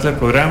perdieron parte del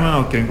programa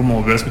o quieren como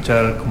volver a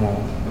escuchar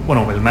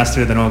el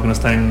máster de nuevo que no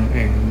está en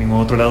ningún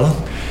otro lado.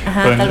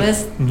 Ajá,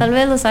 tal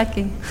vez lo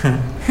saque.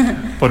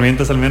 Por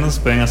mientras al menos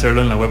pueden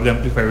hacerlo en la web de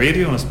Amplify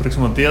Radio. En los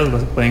próximos días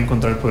pueden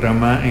encontrar el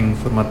programa en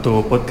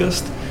formato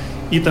podcast.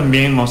 Y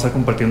también vamos a estar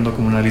compartiendo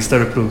como una lista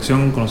de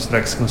reproducción con los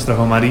tracks que nos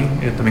trajo Mari,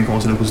 también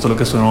como si les gustó lo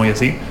que sonó y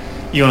así.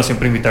 Y bueno,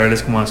 siempre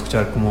invitarles como a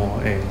escuchar como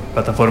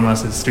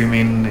plataformas de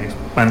streaming,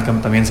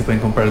 Bandcamp también se pueden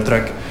comprar el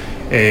track,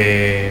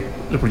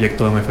 el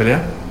proyecto de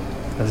MFLA.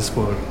 Gracias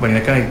por venir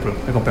acá y por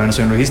acompañarnos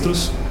hoy en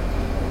Registros.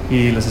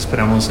 y les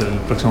esperamos el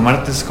próximo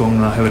martes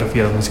con las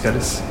geografías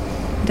musicales.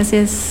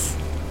 Gracias.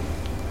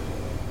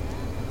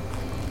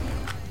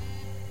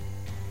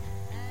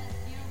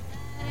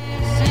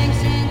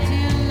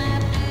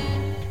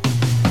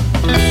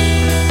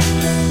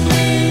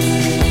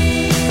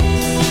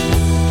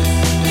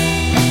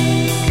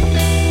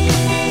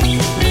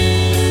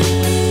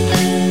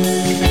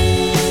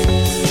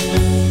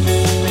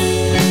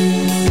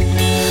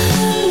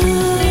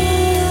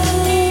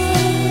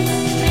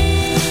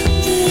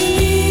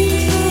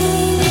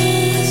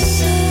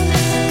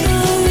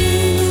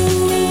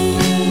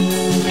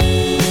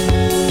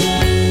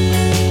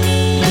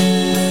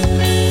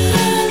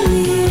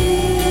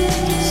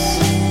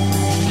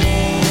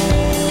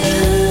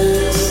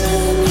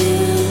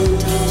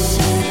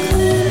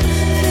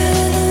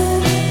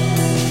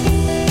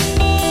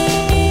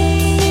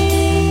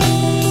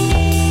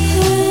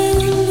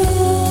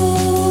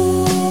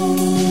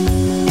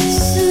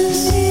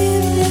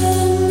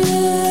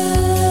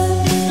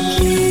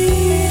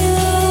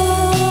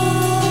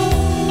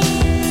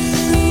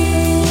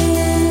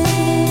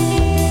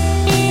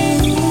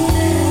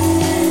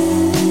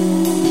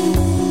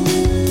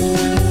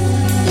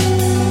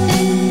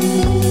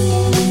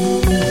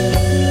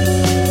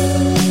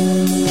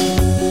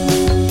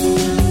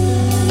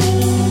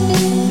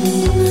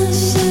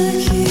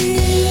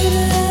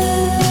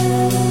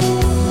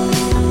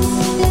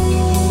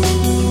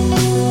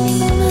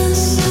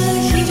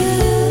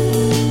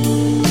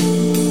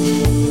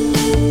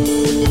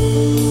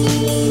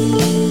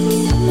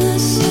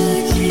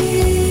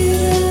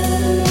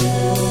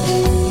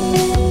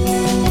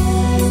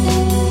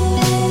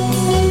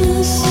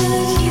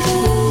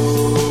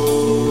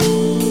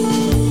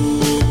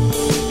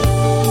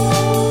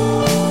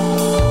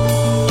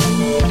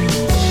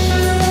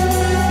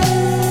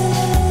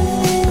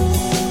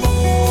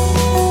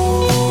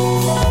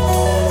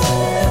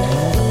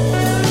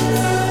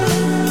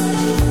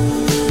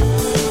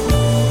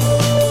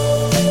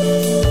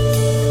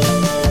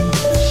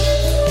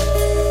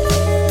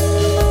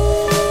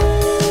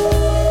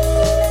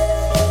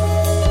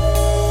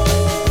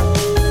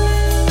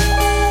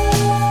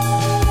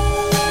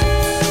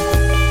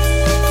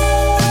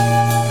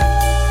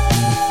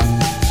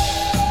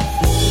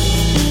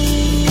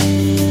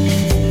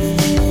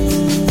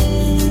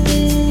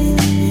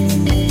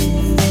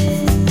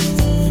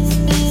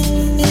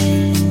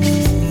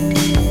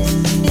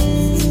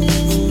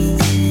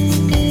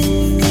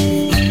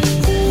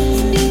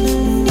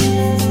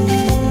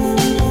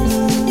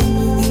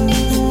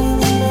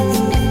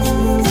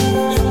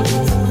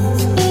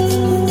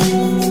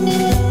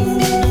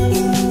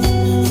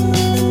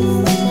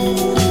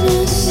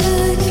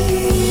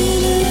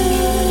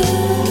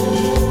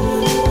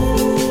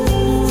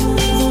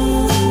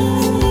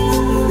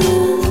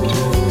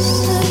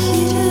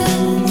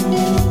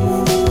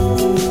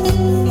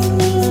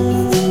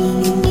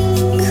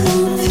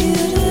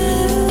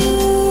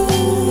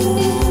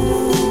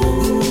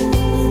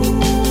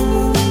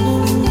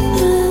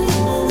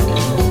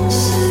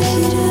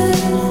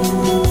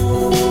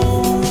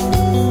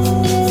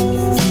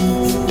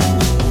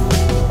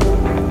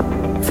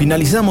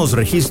 Finalizamos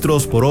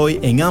registros por hoy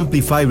en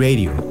Amplify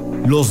Radio.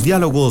 Los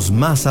diálogos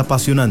más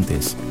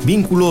apasionantes,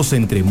 vínculos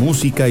entre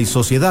música y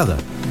sociedad.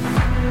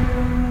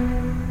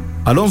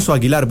 Alonso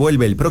Aguilar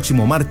vuelve el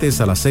próximo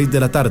martes a las 6 de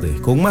la tarde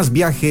con más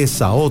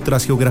viajes a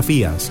otras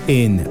geografías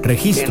en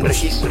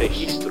Registros.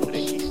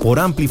 Por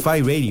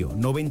Amplify Radio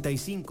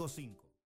 95.5.